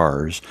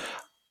stars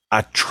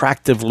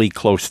attractively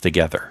close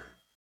together,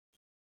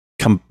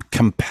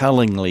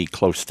 compellingly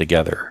close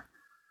together,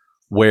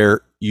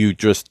 where you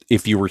just,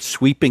 if you were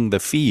sweeping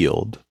the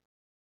field,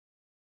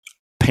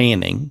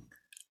 panning,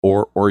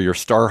 or you're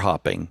star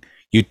hopping,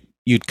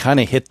 you'd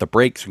kind of hit the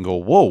brakes and go,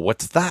 "Whoa,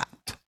 what's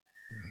that?"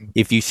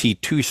 If you see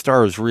 2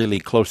 stars really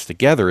close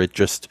together,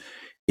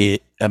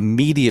 it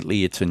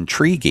immediately, it's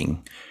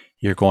intriguing.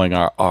 You're going,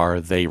 are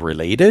they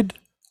related?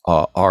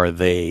 Are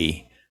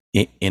they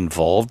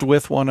involved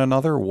with one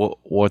another?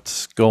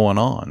 What's going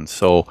on?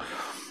 So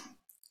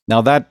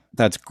now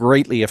that's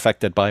greatly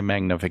affected by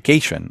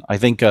magnification. I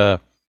think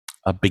a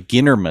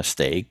beginner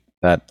mistake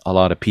that a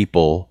lot of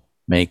people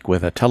make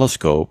with a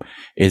telescope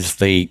is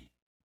they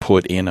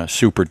put in a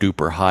super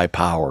duper high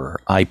power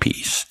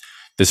eyepiece.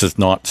 This is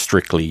not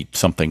strictly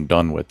something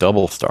done with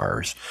double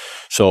stars.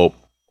 So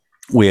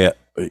we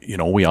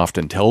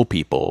often tell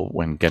people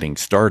when getting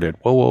started,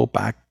 whoa,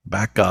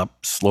 back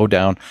up, slow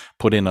down,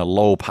 put in a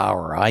low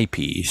power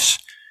eyepiece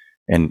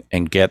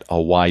and get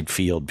a wide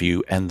field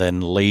view, and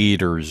then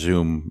later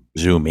zoom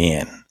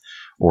in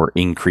or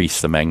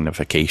increase the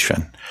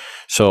magnification.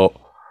 So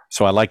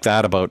I like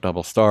that about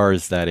double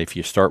stars, that if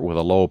you start with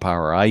a low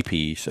power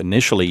eyepiece,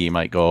 initially you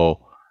might go,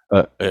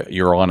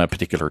 you're on a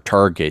particular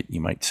target,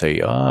 you might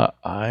say,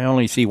 I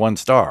only see 1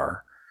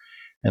 star.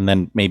 And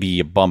then maybe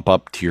you bump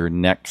up to your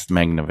next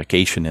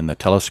magnification in the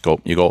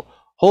telescope. You go,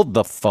 hold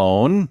the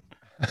phone.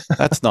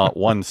 That's not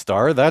 1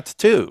 star, that's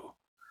 2.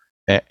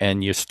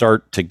 And you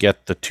start to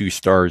get the 2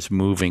 stars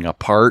moving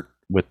apart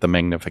with the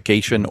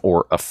magnification,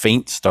 or a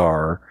faint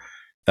star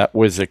that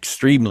was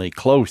extremely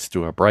close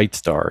to a bright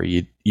star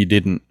you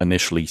didn't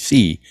initially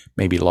see,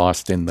 maybe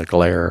lost in the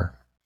glare.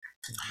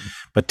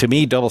 But to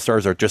me, double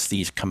stars are just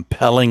these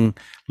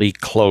compellingly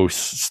close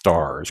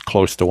stars,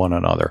 close to one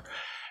another.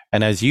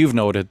 And as you've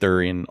noted,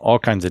 they're in all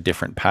kinds of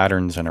different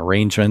patterns and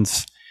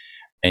arrangements,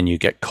 and you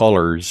get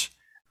colors.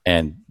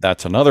 And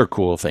that's another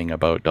cool thing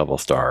about double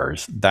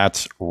stars.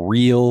 That's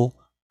real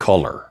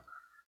color.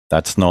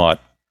 That's not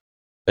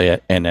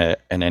an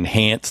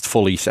enhanced,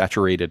 fully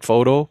saturated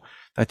photo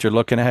that you're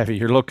looking at. If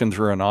you're looking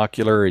through an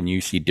ocular and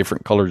you see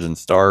different colors and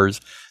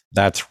stars,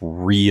 that's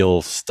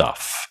real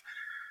stuff.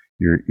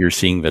 You're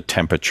seeing the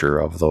temperature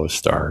of those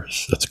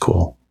stars. That's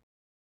cool.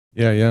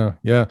 Yeah.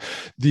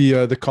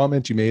 The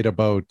comment you made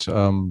about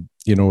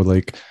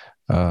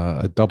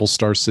a double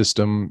star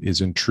system is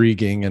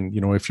intriguing, and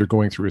if you're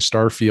going through a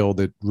star field,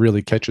 it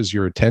really catches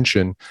your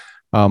attention.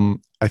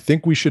 I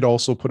think we should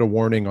also put a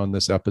warning on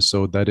this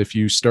episode that if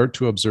you start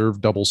to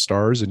observe double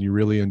stars and you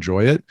really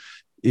enjoy it,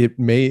 it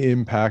may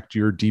impact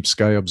your deep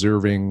sky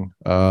observing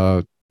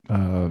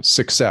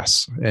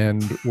success.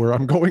 And where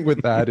I'm going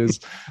with that is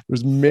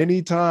there's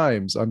many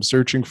times I'm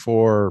searching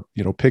for,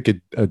 pick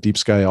a deep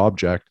sky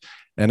object.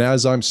 And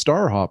as I'm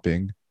star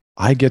hopping,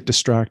 I get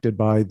distracted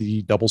by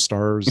the double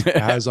stars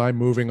as I'm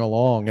moving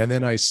along. And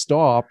then I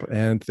stop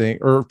and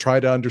think, or try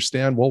to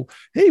understand, well,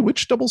 hey,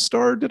 which double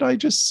star did I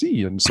just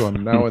see? And so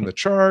I'm now in the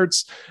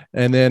charts.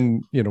 And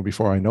then,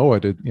 before I know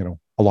it,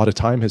 a lot of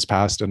time has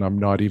passed and I'm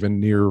not even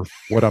near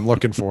what I'm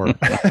looking for,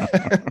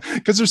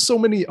 because there's so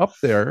many up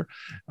there.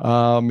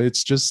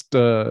 It's just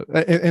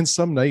and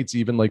some nights,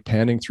 even like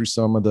panning through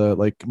some of the,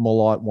 like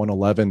Malot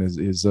 111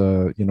 is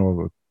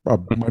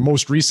my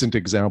most recent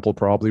example,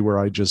 probably, where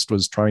I just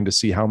was trying to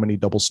see how many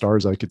double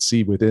stars I could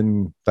see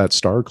within that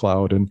star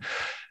cloud. And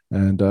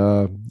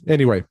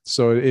anyway,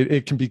 so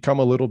it can become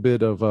a little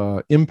bit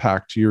of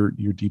impact to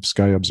your deep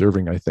sky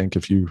observing, I think,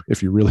 if you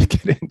really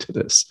get into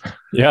this.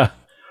 Yeah,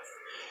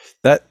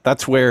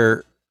 that's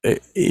where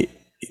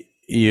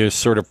you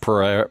sort of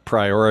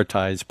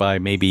prioritize by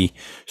maybe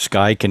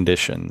sky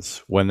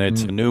conditions. When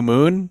it's a new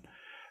moon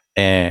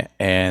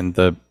and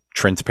the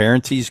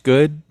transparency is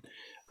good,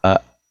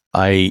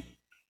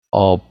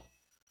 I'll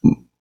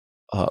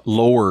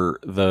lower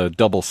the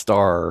double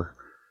star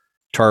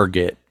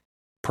target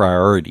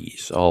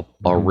priorities. I'll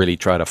really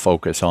try to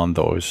focus on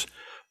those.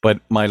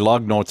 But my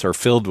log notes are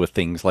filled with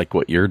things like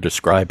what you're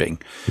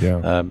describing.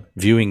 Yeah.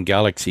 Viewing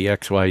galaxy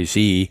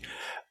XYZ,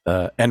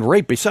 and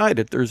right beside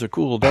it, there's a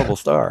cool double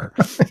star.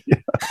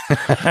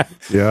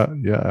 yeah,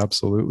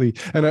 absolutely.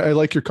 And I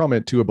like your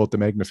comment too about the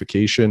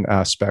magnification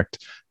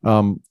aspect.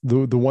 The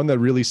one that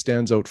really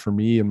stands out for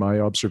me in my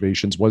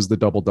observations was the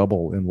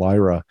double in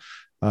Lyra.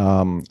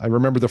 I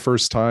remember the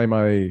first time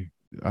I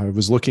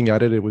was looking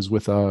at it, it was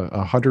with a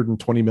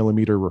 120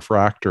 millimeter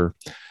refractor,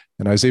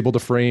 and I was able to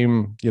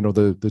frame,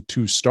 the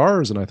two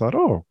stars, and I thought,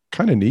 oh,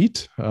 kind of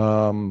neat.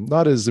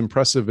 Not as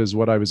impressive as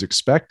what I was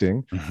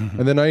expecting.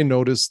 And then I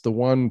noticed the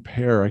one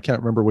pair, I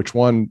can't remember which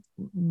one,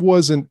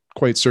 wasn't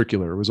quite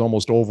circular. It was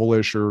almost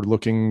ovalish, or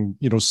looking,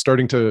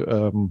 starting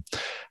to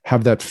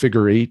have that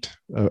figure eight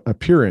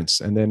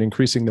appearance. And then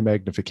increasing the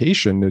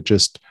magnification, it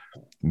just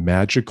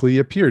magically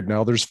appeared.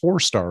 Now there's 4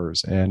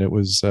 stars, and it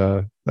was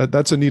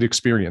that's a neat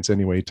experience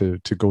anyway, to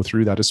go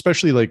through that,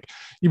 especially like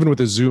even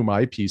with a zoom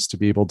eyepiece, to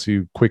be able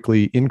to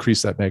quickly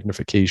increase that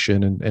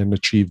magnification and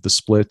achieve the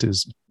split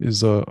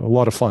is a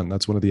lot of fun.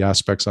 That's one of the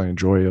aspects I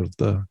enjoy of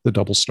the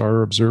double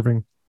star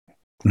observing.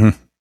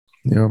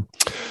 Yeah.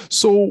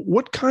 So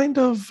what kind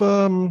of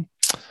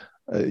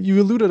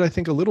you alluded, I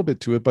think, a little bit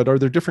to it, but are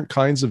there different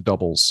kinds of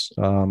doubles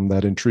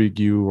that intrigue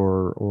you,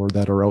 or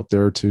that are out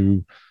there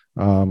to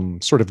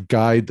sort of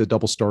guide the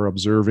double star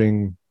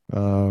observing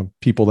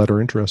people that are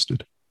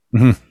interested?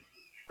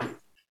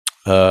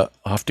 I'll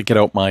have to get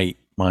out my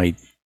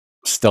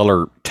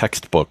stellar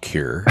textbook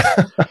here.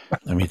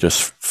 Let me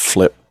just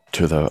flip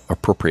to the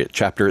appropriate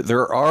chapter.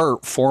 There are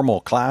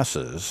formal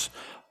classes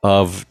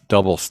of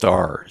double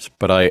stars,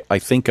 but I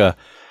think a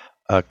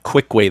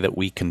quick way that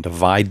we can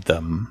divide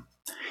them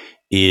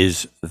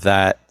is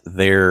that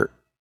there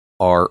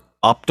are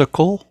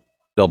optical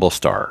double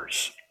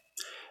stars.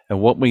 And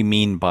what we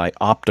mean by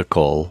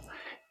optical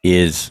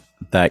is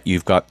that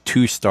you've got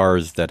 2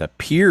 stars that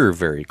appear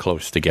very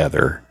close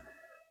together,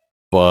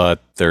 but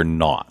they're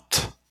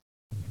not.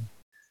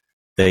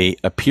 They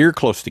appear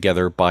close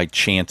together by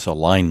chance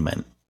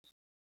alignment.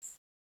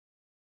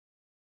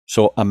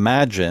 So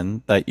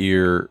imagine that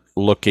you're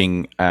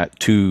looking at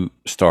 2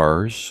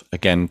 stars,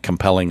 again,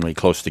 compellingly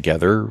close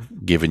together,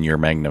 given your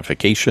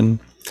magnification.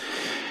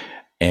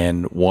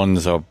 And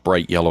one's a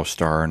bright yellow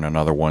star and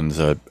another one's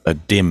a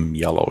dim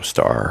yellow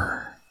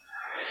star.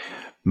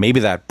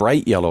 Maybe that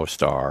bright yellow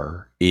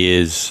star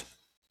is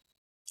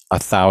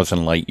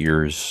 1,000 light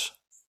years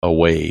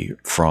away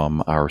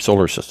from our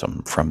solar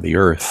system, from the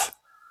Earth.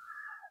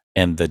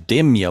 And the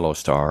dim yellow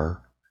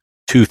star,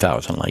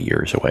 2,000 light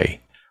years away.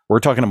 We're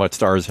talking about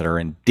stars that are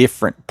in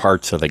different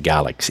parts of the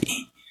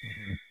galaxy.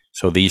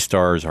 So these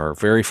stars are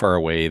very far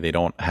away. They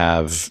don't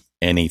have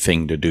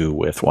anything to do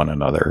with one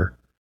another.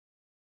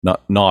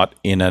 Not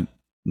in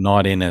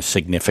a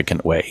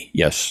significant way.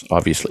 Yes,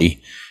 obviously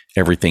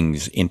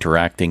everything's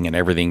interacting and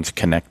everything's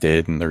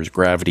connected and there's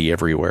gravity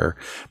everywhere.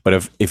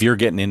 But if you're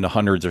getting into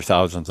hundreds or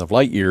thousands of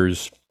light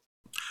years,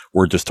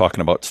 we're just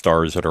talking about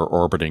stars that are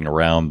orbiting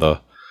around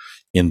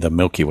in the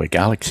Milky Way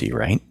galaxy,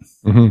 right?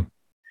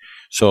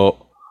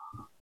 So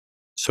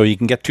you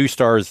can get 2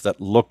 stars that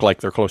look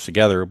like they're close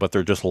together, but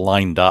they're just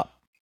lined up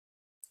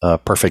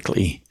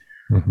perfectly.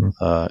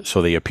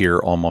 So they appear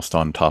almost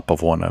on top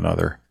of one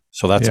another.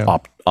 So that's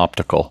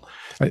optical.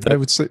 I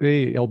would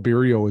say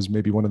Alberio is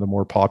maybe one of the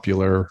more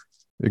popular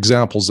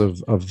examples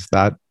of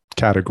that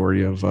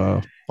category of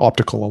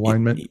optical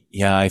alignment.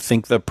 Yeah, I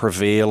think the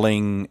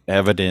prevailing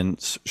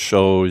evidence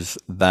shows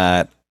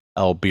that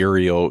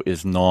Alberio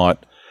is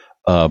not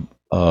a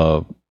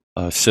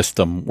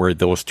system where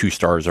those 2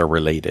 stars are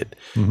related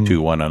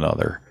to one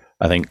another.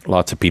 I think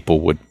lots of people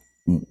would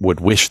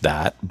wish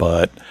that,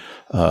 but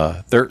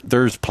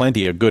there's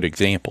plenty of good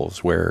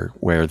examples where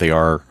they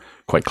are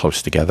quite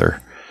close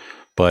together.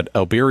 But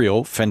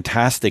Alberio,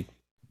 fantastic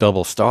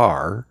double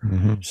star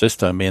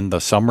system in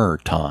the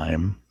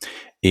summertime,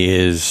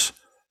 is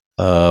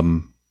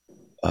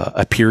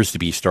appears to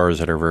be stars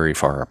that are very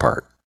far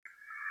apart.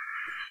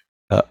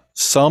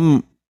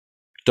 Some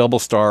double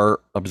star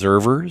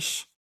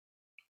observers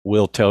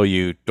will tell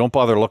you, don't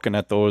bother looking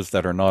at those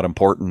that are not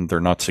important. They're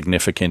not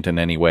significant in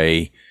any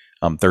way.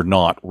 They're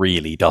not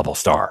really double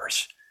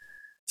stars.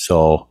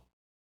 So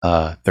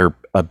they're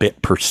a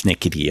bit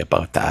persnickety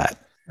about that.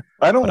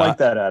 I don't like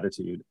that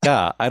attitude.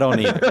 Yeah, I don't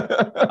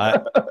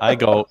either. I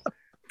go,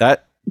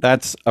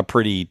 that's a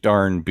pretty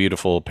darn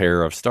beautiful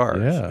pair of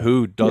stars. Yeah.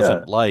 Who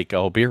doesn't like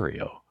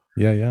Albireo?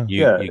 Yeah.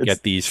 You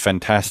get these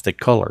fantastic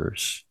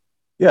colors.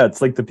 Yeah,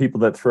 it's like the people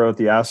that throw out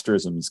the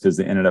asterisms because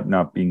they ended up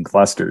not being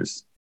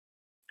clusters.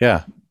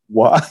 Yeah.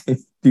 Why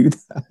do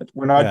that?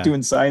 We're not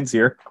doing science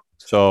here.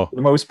 So for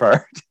the most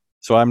part.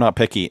 So I'm not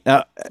picky.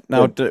 Now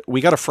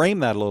we got to frame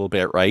that a little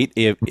bit, right?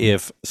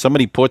 If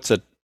somebody puts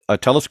a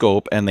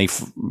telescope and they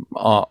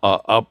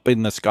up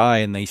in the sky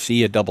and they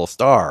see a double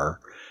star,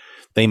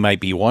 they might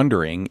be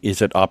wondering, is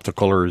it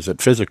optical or is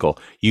it physical?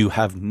 You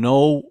have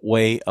no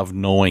way of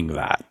knowing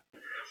that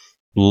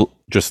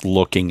just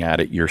looking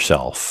at it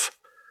yourself.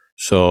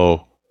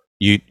 So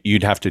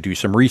you'd have to do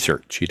some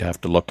research. You'd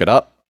have to look it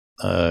up.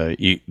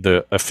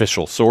 The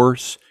official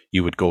source,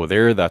 you would go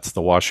there. That's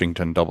the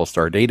Washington Double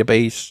Star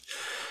Database.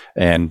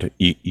 And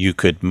you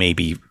could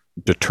maybe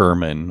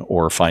determine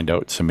or find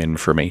out some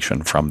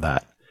information from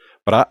that.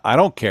 But I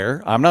don't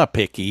care. I'm not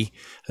picky.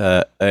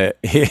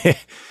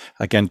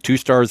 Again, two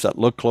stars that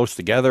look close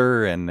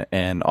together,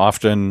 and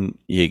often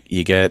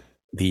you get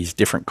these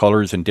different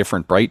colors and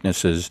different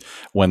brightnesses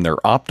when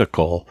they're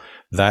optical.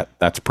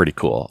 That's pretty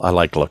cool. I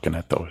like looking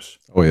at those.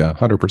 Oh yeah,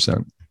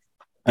 100%.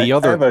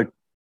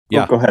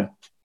 Go ahead.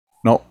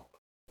 No,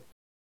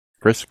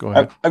 Chris, go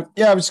ahead.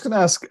 I was just going to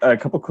ask a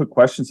couple quick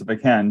questions if I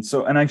can.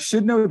 So, and I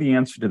should know the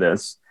answer to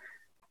this.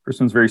 First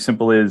one's very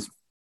simple, is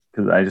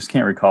because I just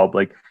can't recall.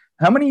 Like,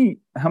 how many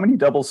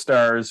double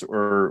stars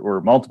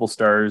or multiple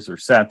stars or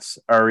sets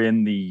are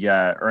in the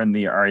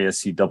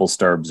RASC double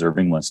star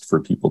observing list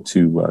for people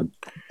to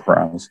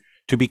browse?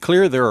 To be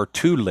clear, there are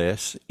two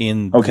lists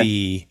in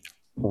the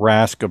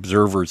RASC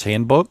Observer's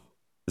Handbook.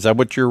 Is that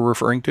what you're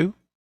referring to?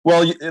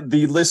 Well,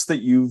 the list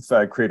that you've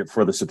created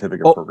for the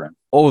certificate program.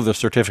 Oh, the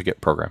certificate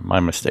program.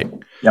 My mistake.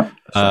 Yeah.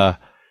 Sure.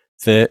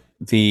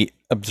 The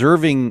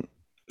observing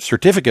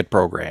certificate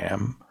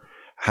program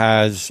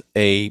has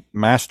a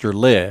master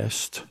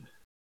list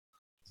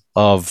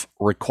of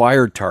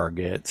required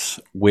targets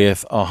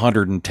with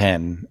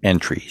 110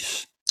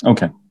 entries.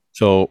 Okay.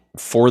 So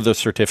for the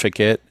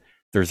certificate,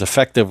 there's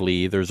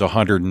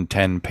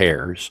 110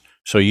 pairs.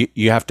 So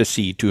you have to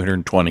see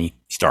 220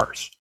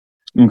 stars.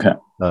 Okay.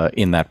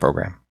 In that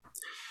program.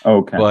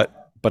 Okay.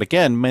 But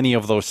again, many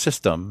of those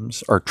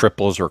systems are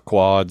triples or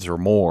quads or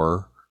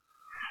more.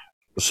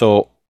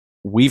 So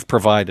we've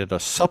provided a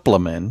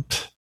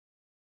supplement,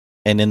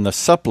 and in the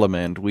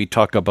supplement, we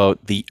talk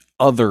about the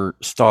other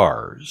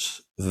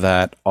stars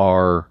that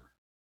are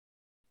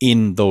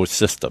in those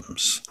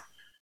systems.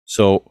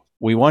 So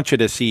we want you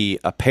to see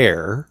a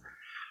pair,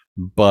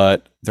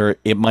 but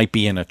it might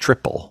be in a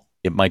triple.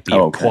 It might be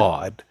a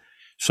quad.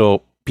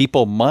 So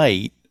people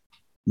might,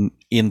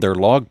 in their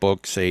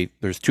logbook, say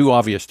there's two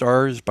obvious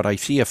stars, but I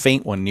see a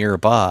faint one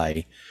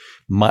nearby.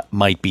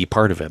 Might be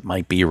part of it,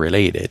 might be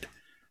related.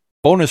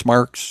 Bonus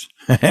marks.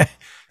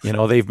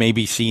 They've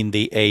maybe seen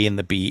the A and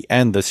the B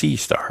and the C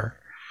star.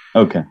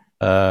 Okay.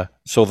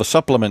 So the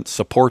supplement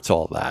supports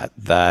all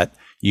that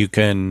you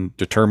can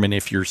determine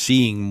if you're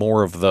seeing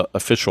more of the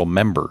official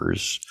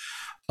members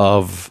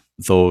of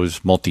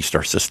those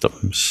multi-star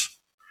systems.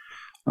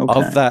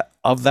 Okay.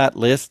 Of that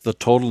list, the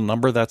total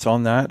number that's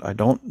on that, I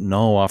don't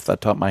know off the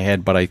top of my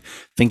head, but I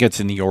think it's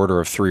in the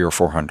order of 300 or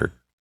 400.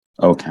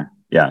 Okay.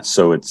 Yeah.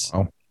 So it's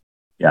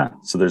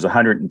so there's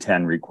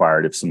 110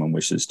 required if someone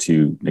wishes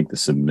to make the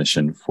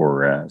submission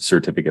for a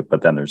certificate.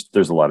 But then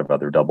there's a lot of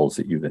other doubles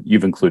that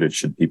you've included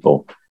should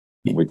people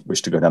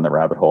wish to go down the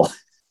rabbit hole.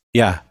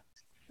 Yeah.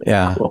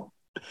 Cool.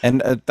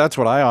 And that's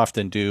what I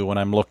often do when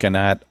I'm looking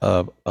at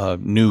a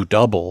new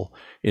double.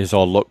 Is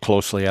I'll look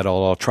closely at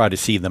I'll try to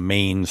see the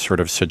main sort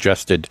of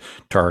suggested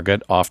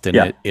target.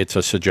 Often it's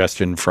a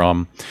suggestion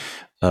from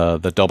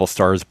the Double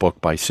Stars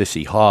book by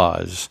Sissy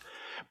Hawes.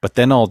 But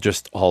then I'll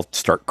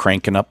start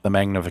cranking up the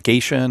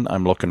magnification.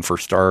 I'm looking for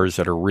stars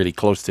that are really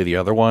close to the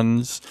other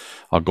ones.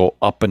 I'll go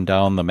up and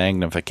down the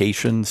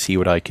magnification, see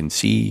what I can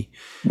see.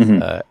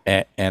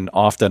 Mm-hmm. And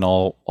often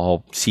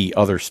I'll see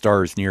other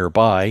stars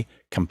nearby,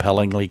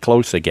 compellingly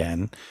close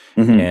again.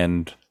 Mm-hmm.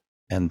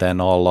 And then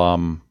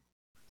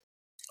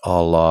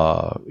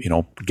I'll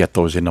get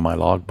those into my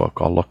logbook.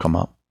 I'll look them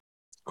up.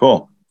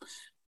 Cool.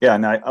 Yeah,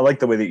 and I like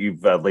the way that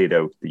you've laid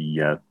out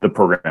the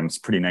program. It's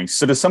pretty nice.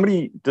 So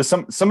somebody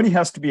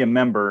has to be a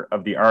member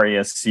of the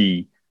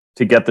RASC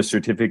to get the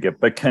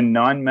certificate, but can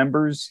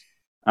non-members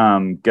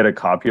get a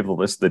copy of the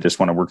list that just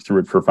want to work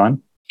through it for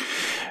fun?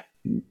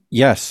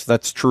 Yes,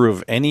 that's true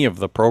of any of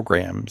the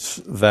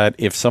programs. That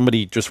if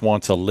somebody just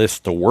wants a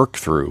list to work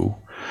through,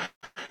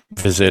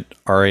 visit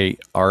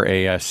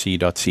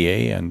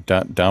rasc.ca and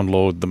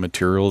download the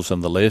materials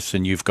and the list,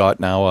 and you've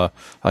got now a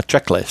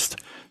checklist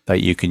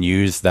that you can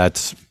use.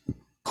 That's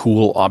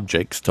cool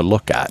objects to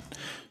look at.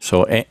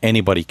 So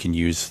anybody can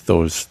use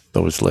those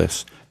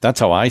lists. That's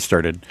how I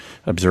started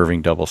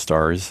observing double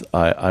stars.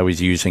 I was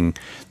using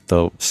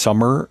the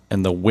summer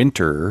and the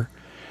winter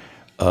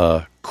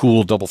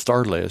cool double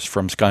star list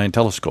from Sky and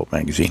Telescope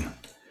magazine.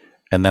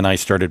 And then I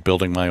started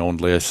building my own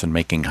lists and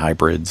making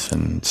hybrids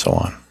and so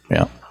on.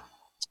 Yeah.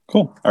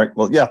 Cool. All right.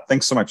 Well, yeah,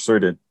 thanks so much. Sorry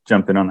to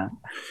jump in on that.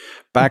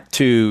 Back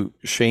to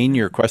Shane,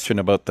 your question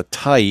about the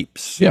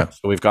types. Yeah.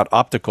 So we've got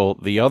optical.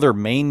 The other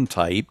main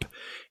type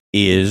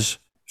is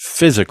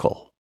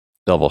physical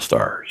double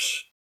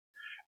stars.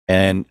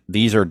 And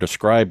these are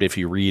described, if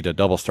you read a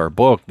double star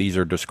book, these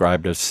are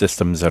described as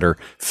systems that are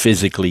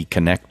physically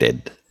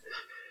connected,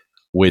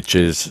 which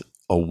is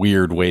a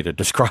weird way to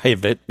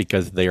describe it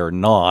because they are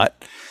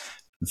not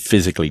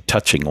physically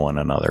touching one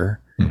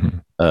another.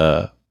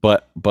 Mm-hmm.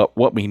 But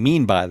what we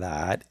mean by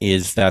that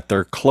is that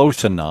they're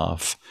close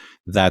enough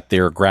that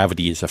their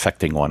gravity is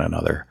affecting one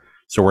another.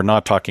 So we're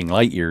not talking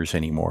light years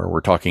anymore.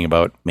 We're talking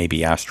about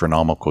maybe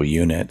astronomical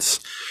units.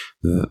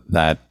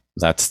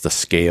 That's the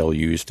scale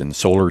used in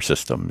solar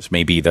systems.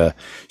 Maybe the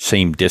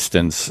same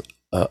distance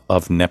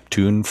of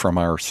Neptune from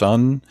our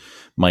sun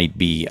might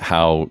be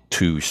how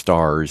two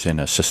stars in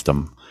a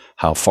system,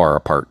 how far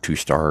apart two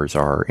stars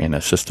are in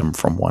a system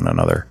from one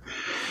another.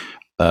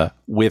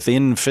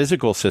 Within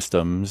physical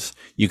systems,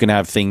 you can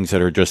have things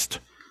that are just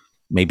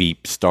maybe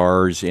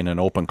stars in an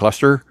open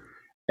cluster,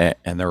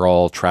 and they're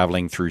all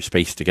traveling through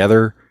space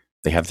together.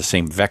 They have the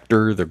same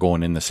vector. They're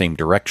going in the same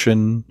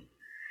direction.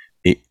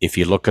 If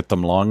you look at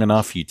them long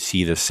enough, you'd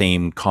see the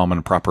same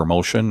common proper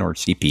motion, or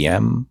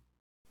CPM.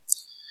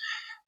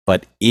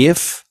 But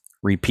if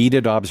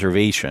repeated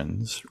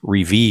observations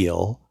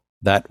reveal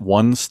that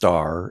one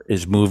star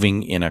is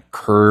moving in a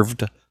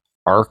curved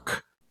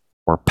arc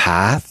or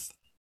path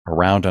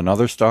around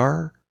another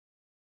star,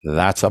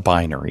 that's a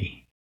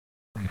binary.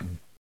 Mm-hmm.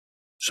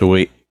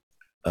 So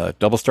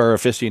double star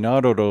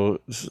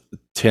aficionados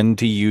tend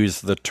to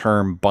use the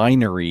term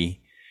binary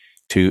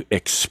to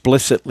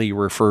explicitly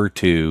refer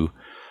to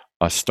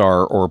a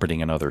star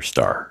orbiting another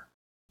star.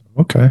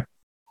 Okay.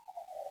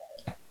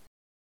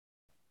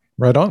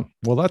 Right on.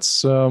 Well,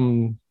 that's,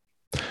 I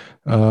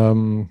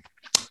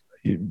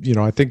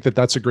think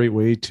that's a great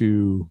way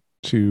to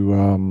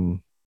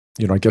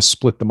I guess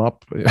split them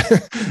up.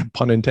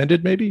 Pun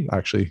intended, maybe.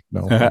 Actually,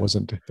 no, it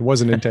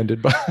wasn't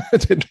intended, but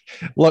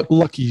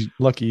lucky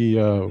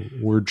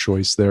word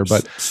choice there.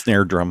 But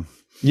snare drum.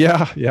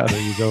 Yeah, there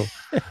you go.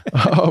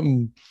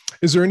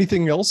 Is there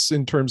anything else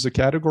in terms of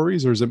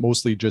categories, or is it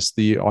mostly just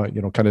the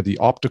kind of the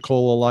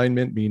optical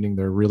alignment, meaning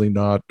they're really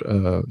not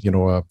a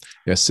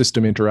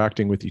system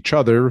interacting with each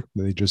other?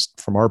 They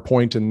just, from our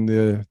point in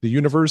the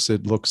universe,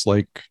 it looks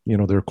like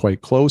they're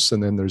quite close,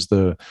 and then there's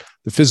the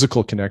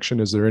physical connection.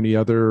 Is there any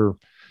other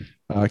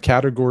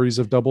categories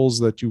of doubles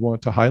that you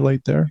want to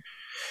highlight there?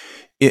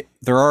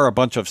 There are a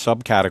bunch of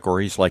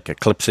subcategories like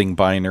eclipsing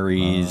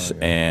binaries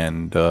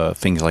and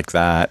things like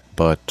that,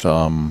 but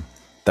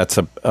that's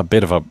a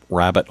bit of a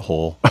rabbit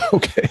hole.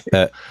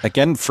 Okay.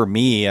 Again, for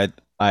me,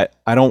 I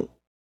don't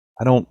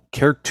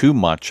care too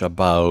much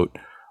about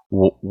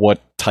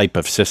what type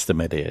of system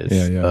it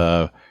is.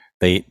 Yeah.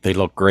 They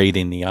look great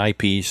in the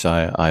eyepiece.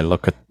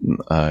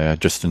 I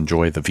just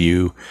enjoy the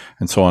view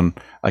and so on.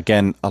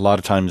 Again, a lot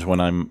of times when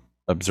I'm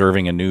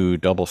observing a new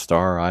double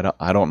star,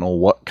 I don't know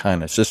what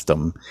kind of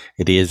system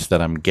it is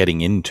that I'm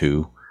getting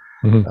into.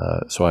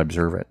 Mm-hmm. So I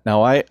observe it.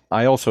 Now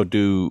I also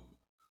do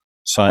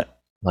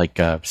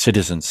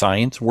citizen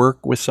science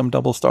work with some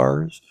double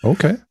stars.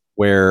 Okay.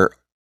 Where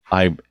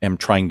I am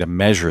trying to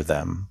measure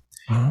them.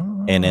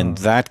 And in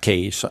that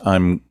case,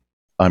 I'm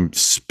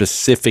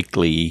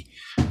specifically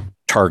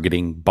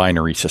targeting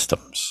binary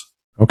systems.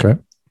 Okay.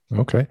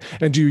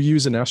 And do you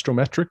use an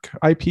astrometric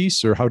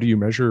eyepiece, or how do you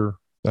measure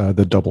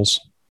the doubles?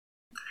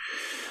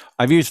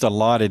 I've used a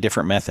lot of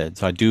different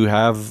methods. I do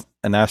have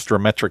an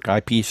astrometric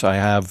eyepiece. I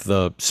have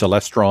the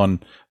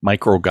Celestron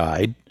micro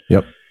guide.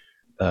 Yep.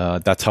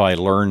 That's how I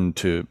learned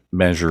to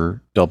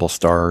measure double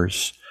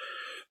stars.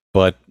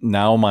 But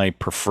now my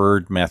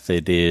preferred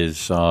method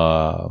is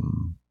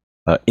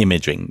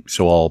imaging.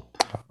 So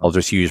I'll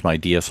just use my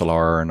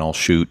DSLR and I'll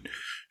shoot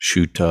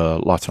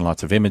lots and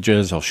lots of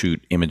images. I'll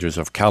shoot images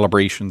of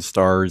calibration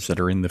stars that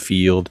are in the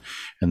field,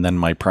 and then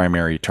my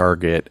primary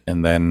target,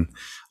 and then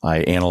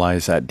I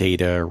analyze that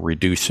data,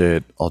 reduce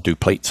it. I'll do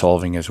plate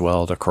solving as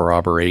well to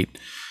corroborate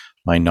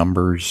my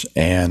numbers,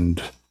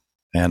 and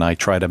I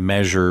try to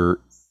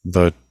measure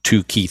the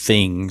two key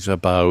things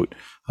about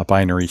a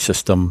binary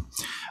system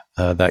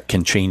that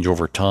can change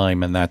over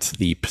time, and that's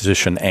the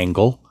position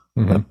angle,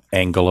 mm-hmm. the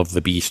angle of the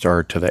B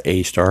star to the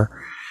A star,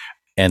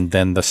 and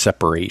then the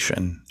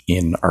separation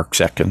in arc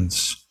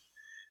seconds.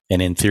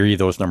 And in theory,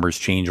 those numbers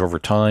change over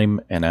time,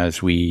 and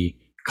as we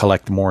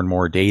collect more and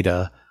more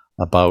data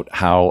about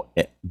how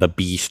the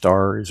B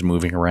star is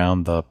moving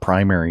around the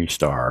primary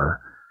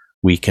star,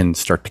 we can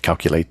start to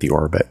calculate the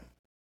orbit.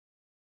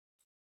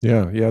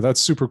 Yeah,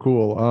 that's super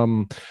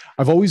cool.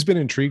 I've always been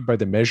intrigued by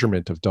the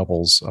measurement of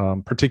doubles,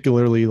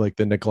 particularly like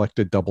the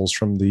neglected doubles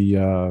from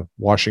the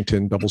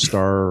Washington Double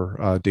Star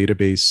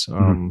database.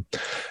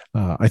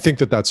 I think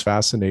that's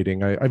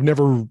fascinating. I've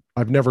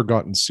never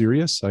gotten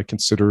serious. I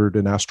considered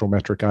an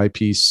astrometric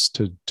eyepiece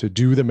to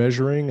do the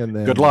measuring, and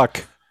then good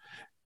luck.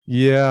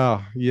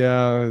 Yeah,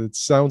 it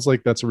sounds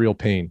like that's a real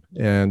pain,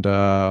 and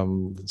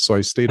so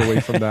I stayed away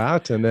from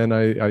that. And then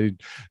I,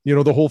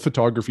 the whole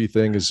photography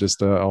thing is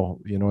just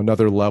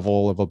another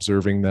level of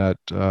observing that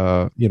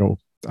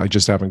I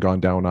just haven't gone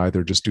down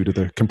either, just due to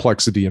the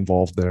complexity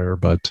involved there.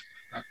 But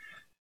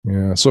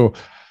yeah, so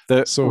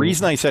the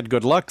reason I said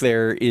good luck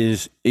there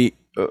is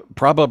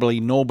probably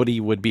nobody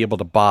would be able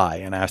to buy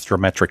an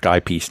astrometric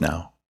eyepiece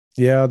now.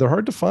 Yeah, they're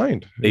hard to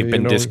find. They've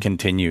been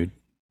discontinued.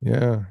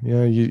 Yeah.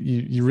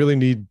 You really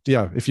need,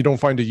 if you don't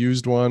find a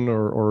used one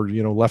or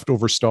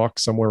leftover stock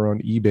somewhere on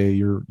eBay,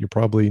 you're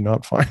probably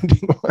not finding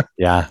one.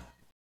 Yeah.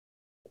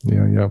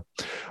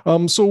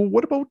 So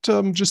what about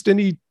just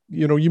any,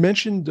 you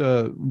mentioned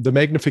the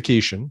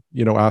magnification,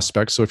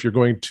 aspect. So if you're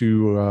going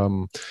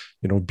to,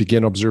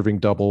 begin observing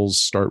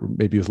doubles, start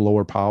maybe with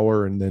lower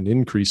power and then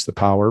increase the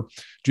power.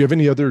 Do you have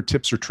any other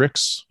tips or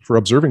tricks for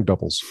observing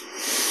doubles?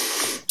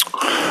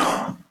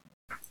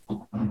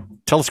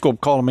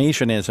 Telescope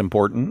collimation is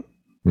important.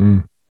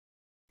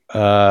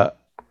 That's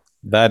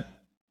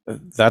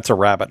a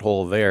rabbit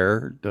hole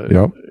there.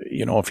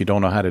 If you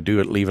don't know how to do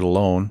it, leave it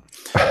alone.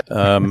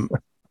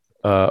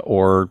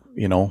 Or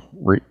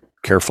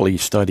carefully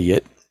study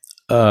it.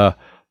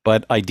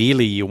 But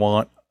ideally, you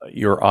want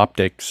your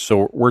optics.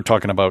 So we're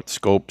talking about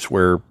scopes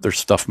where there's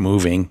stuff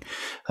moving.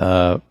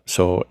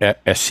 So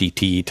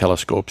SCT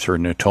telescopes or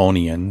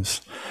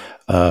Newtonians.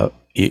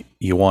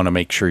 You want to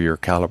make sure your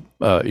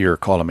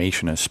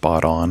collimation is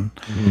spot on.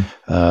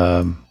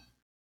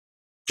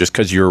 Just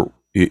because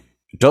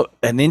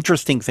an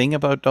interesting thing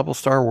about double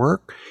star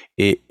work,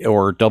 I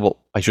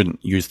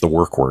shouldn't use the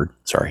work word.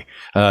 Sorry.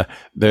 An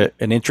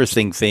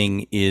interesting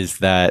thing is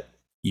that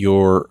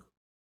you're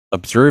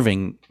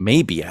observing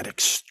maybe at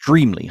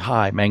extremely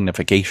high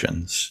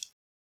magnifications.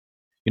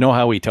 You know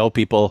how we tell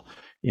people,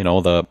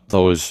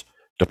 those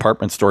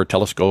department store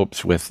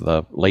telescopes with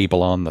the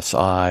label on the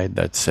side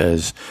that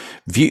says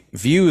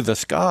view the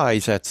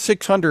skies at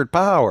 600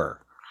 power.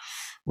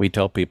 We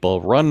tell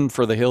people run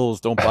for the hills,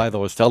 don't buy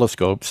those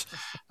telescopes.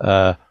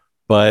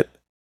 But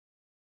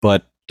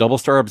double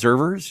star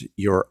observers,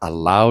 you're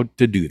allowed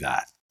to do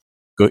that.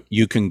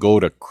 You can go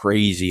to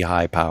crazy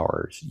high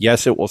powers.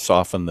 Yes, it will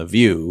soften the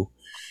view,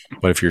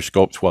 but if your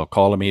scope's well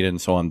collimated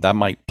and so on, that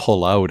might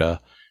pull out a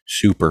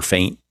super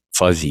faint,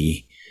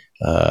 fuzzy,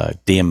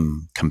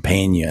 dim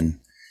companion.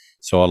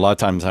 So a lot of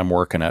times I'm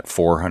working at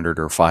 400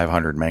 or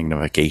 500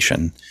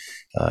 magnification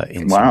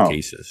in some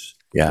cases.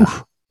 Yeah.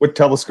 What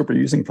telescope are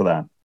you using for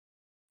that?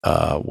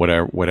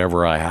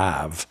 Whatever I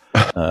have.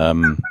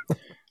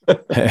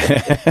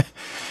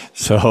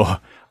 So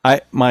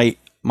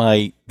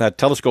that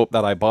telescope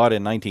that I bought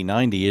in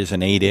 1990 is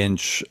an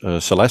 8-inch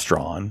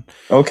Celestron.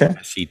 Okay.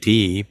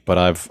 CT, but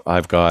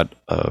I've got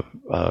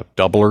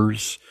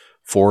doublers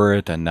for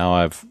it, and now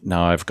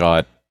I've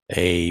got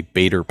a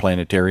Bader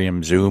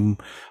Planetarium zoom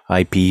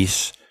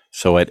eyepiece.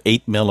 So at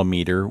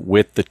 8mm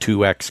with the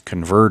 2x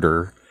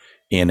converter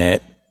in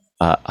it,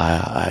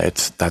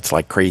 that's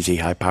like crazy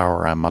high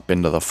power. I'm up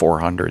into the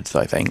 400s,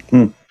 I think.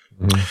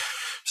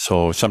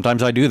 So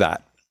sometimes I do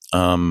that,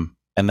 and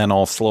then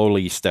I'll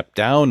slowly step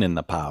down in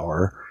the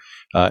power.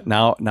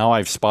 Now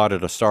I've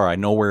spotted a star. I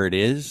know where it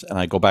is, and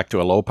I go back to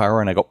a low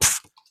power, and I go,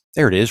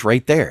 there it is,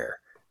 right there.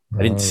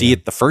 I didn't see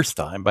it the first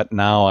time, but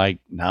now I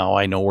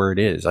know where it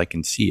is. I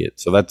can see it,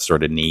 so that's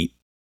sort of neat.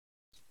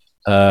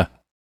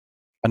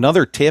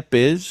 Another tip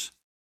is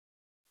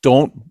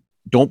don't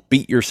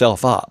beat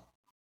yourself up.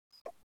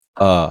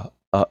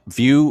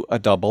 View a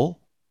double.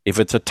 If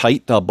it's a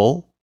tight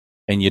double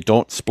and you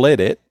don't split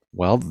it,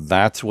 well,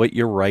 that's what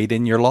you write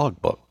in your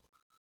logbook.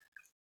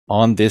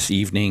 On this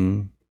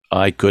evening,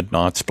 I could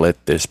not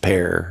split this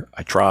pair.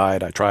 I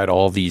tried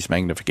all these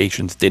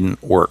magnifications,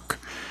 didn't work.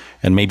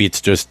 And maybe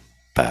it's just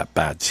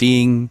bad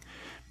seeing.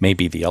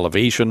 Maybe the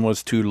elevation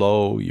was too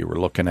low. You were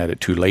looking at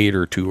it too late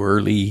or too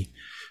early.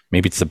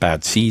 Maybe it's a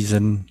bad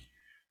season.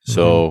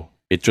 So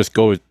it just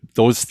goes,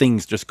 those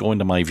things just go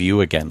into my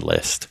view again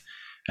list,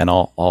 and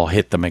I'll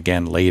hit them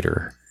again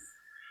later.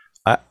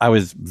 I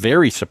was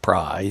very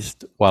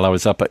surprised while I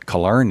was up at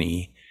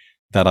Killarney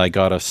that I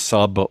got a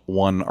sub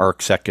 1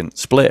 arcsecond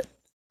split.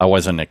 I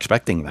wasn't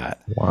expecting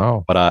that.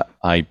 Wow. But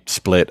I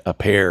split a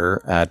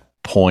pair at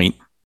 0.8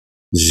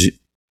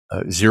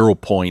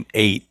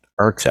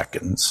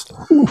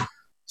 arcseconds. Ooh.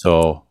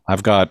 So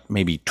I've got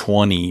maybe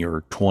 20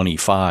 or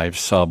 25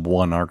 sub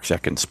 1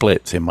 arcsecond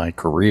splits in my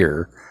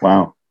career.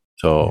 Wow.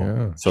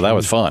 So that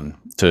was fun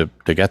to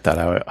get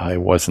that. I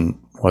wasn't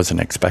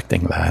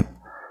expecting that.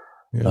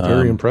 Yeah,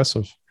 very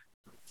impressive.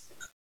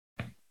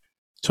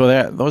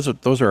 So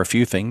those are a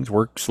few things.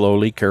 Work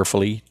slowly,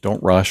 carefully.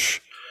 Don't rush.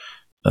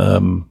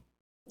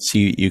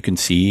 See you can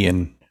see,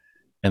 and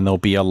there'll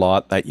be a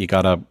lot that you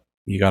gotta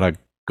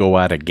go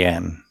at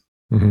again.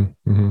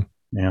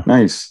 Yeah.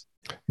 Nice.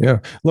 Yeah.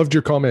 Loved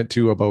your comment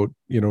too about,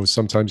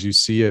 sometimes you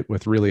see it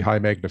with really high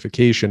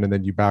magnification and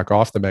then you back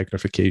off the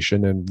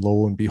magnification and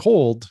lo and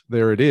behold,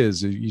 there it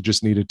is. You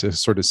just needed to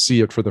sort of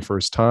see it for the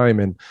first time.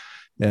 And,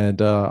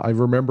 And I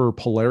remember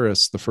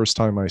Polaris, the first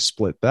time I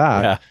split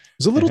that, it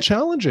was a little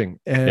challenging.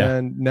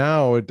 And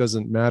now it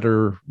doesn't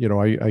matter.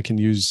 I can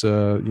use,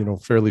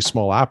 fairly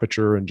small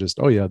aperture and just,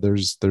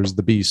 there's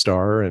the B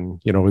star.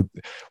 And,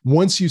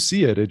 once you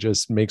see it, it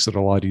just makes it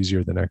a lot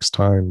easier the next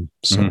time.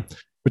 So,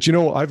 But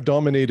I've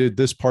dominated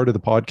this part of the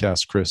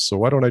podcast, Chris. So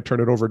why don't I turn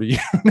it over to you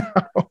now?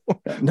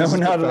 No,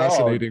 not at all.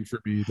 Fascinating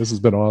for me. This has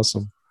been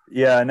awesome.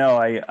 Yeah, no,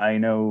 I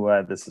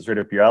know this is right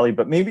up your alley,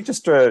 but maybe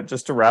just to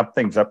wrap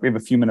things up, we have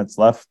a few minutes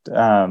left.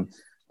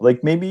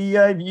 Maybe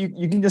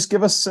you can just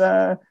give us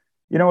a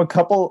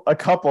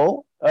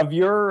couple of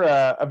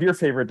your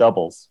favorite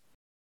doubles.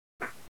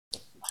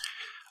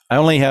 I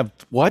only have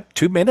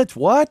 2 minutes?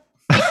 What?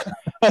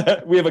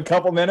 We have a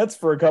couple minutes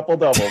for a couple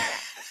doubles.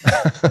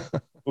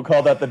 We'll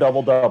call that the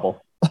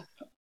double.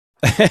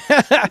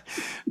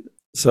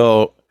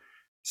 So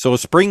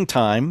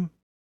springtime,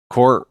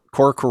 Cor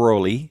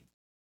Caroli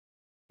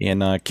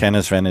in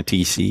Canis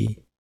Venetici.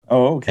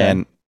 Oh,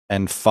 okay.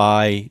 And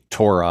Phi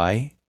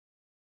Tori.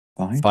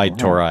 Phi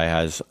Tori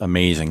has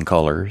amazing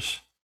colors.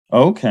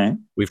 Okay.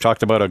 We've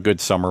talked about a good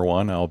summer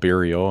one,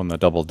 Alberio, and the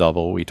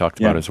double we talked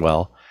about as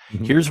well.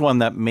 Mm-hmm. Here's one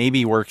that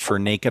maybe works for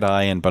naked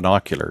eye and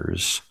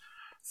binoculars.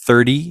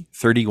 30,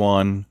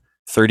 31,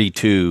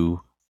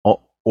 32,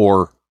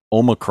 or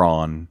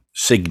Omicron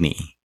Cygni.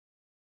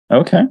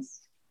 Okay.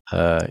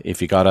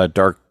 If you got a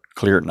dark,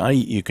 clear at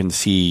night, you can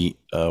see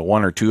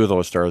one or two of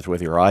those stars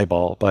with your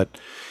eyeball, but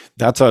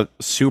that's a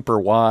super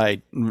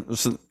wide.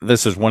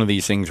 This is one of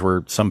these things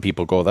where some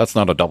people go, that's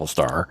not a double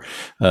star.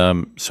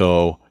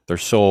 So they're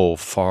so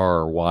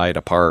far wide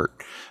apart.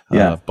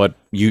 But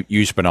you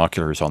use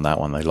binoculars on that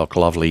one. They look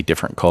lovely,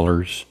 different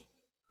colors.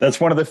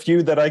 That's one of the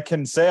few that I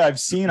can say I've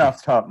seen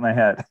off the top of my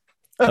head.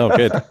 Oh,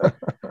 good.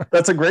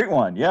 That's a great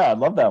one. Yeah, I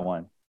love that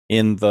one.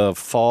 In the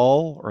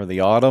fall or the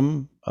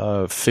autumn,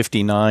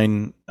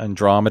 59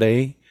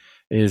 Andromedae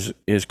is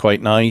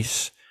quite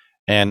nice.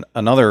 And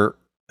another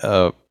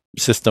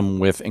system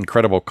with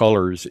incredible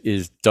colors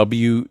is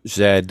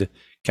WZ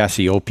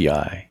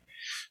Cassiopeia.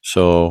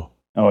 So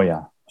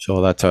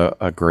that's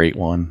a great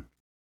one.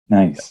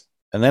 Nice.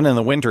 And then in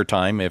the winter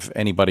time, if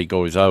anybody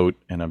goes out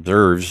and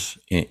observes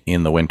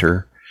in the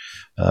winter,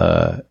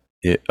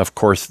 of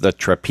course, the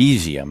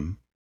trapezium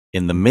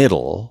in the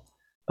middle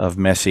of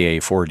Messier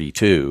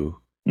 42,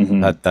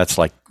 that's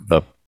like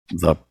the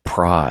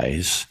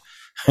prize.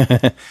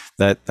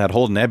 that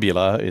whole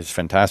nebula is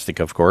fantastic,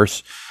 of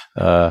course.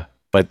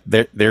 But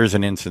there's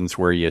an instance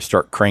where you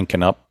start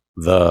cranking up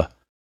the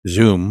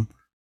zoom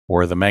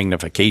or the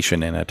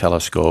magnification in a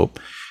telescope,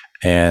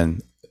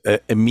 and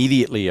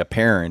immediately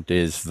apparent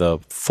is the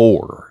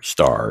 4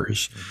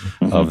 stars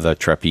of the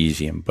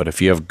trapezium. But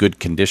if you have good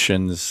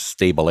conditions,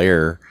 stable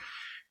air,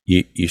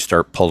 you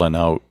start pulling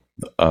out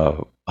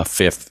a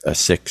 5th, a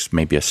 6th,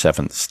 maybe a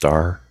 7th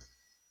star.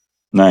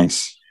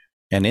 Nice.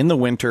 And in the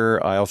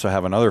winter, I also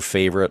have another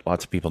favorite.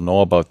 Lots of people know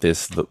about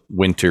this. The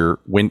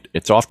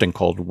it's often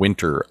called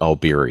winter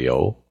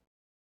Alberio,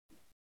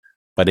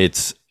 but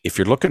if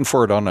you're looking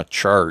for it on a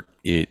chart,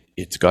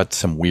 it's got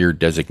some weird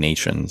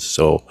designations.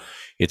 So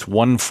it's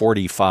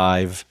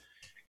 145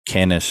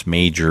 Canis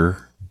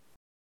Major.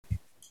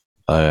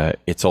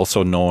 It's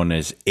also known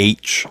as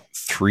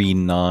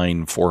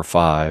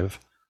H3945.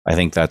 I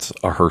think that's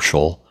a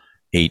Herschel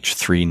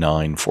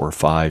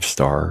H3945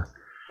 star.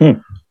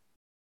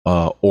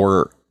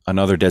 Or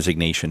another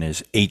designation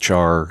is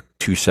HR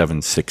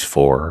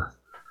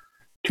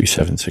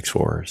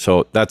 2764.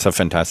 So that's a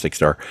fantastic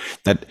star.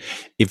 That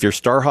if you're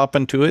star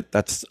hopping to it,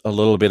 that's a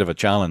little bit of a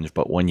challenge.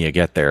 But when you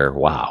get there,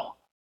 wow,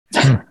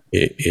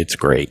 it's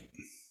great.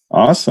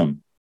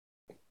 Awesome.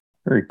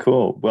 Very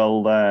cool.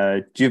 Well,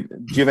 do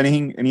you have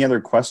any other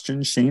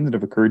questions, Shane, that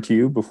have occurred to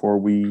you before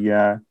we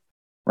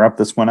wrap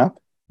this one up?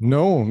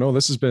 No,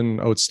 this has been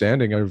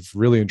outstanding. I've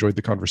really enjoyed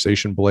the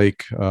conversation,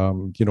 Blake.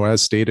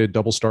 As stated,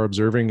 double star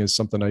observing is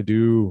something I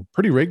do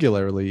pretty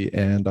regularly,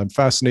 and I'm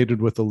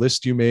fascinated with the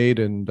list you made,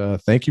 and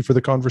thank you for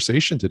the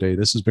conversation today.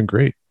 This has been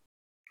great.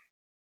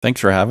 Thanks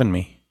for having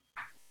me.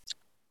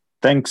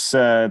 Thanks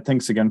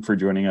again for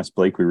joining us,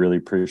 Blake. We really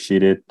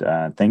appreciate it.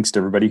 Thanks to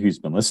everybody who's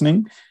been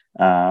listening.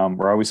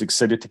 We're always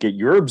excited to get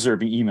your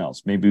observing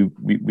emails. Maybe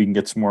we can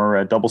get some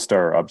more double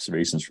star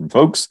observations from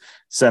folks.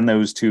 Send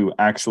those to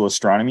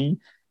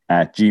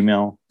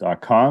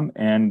actualastronomy@gmail.com.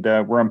 And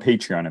we're on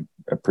Patreon. I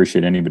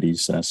appreciate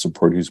anybody's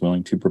support who's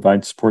willing to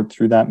provide support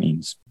through that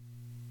means.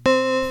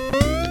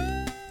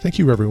 Thank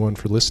you, everyone,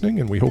 for listening,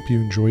 and we hope you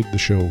enjoyed the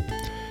show.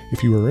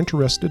 If you are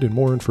interested in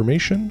more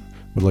information,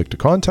 would like to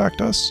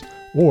contact us,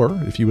 or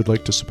if you would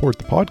like to support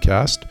the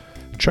podcast,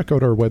 check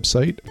out our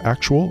website,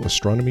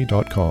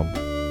 actualastronomy.com.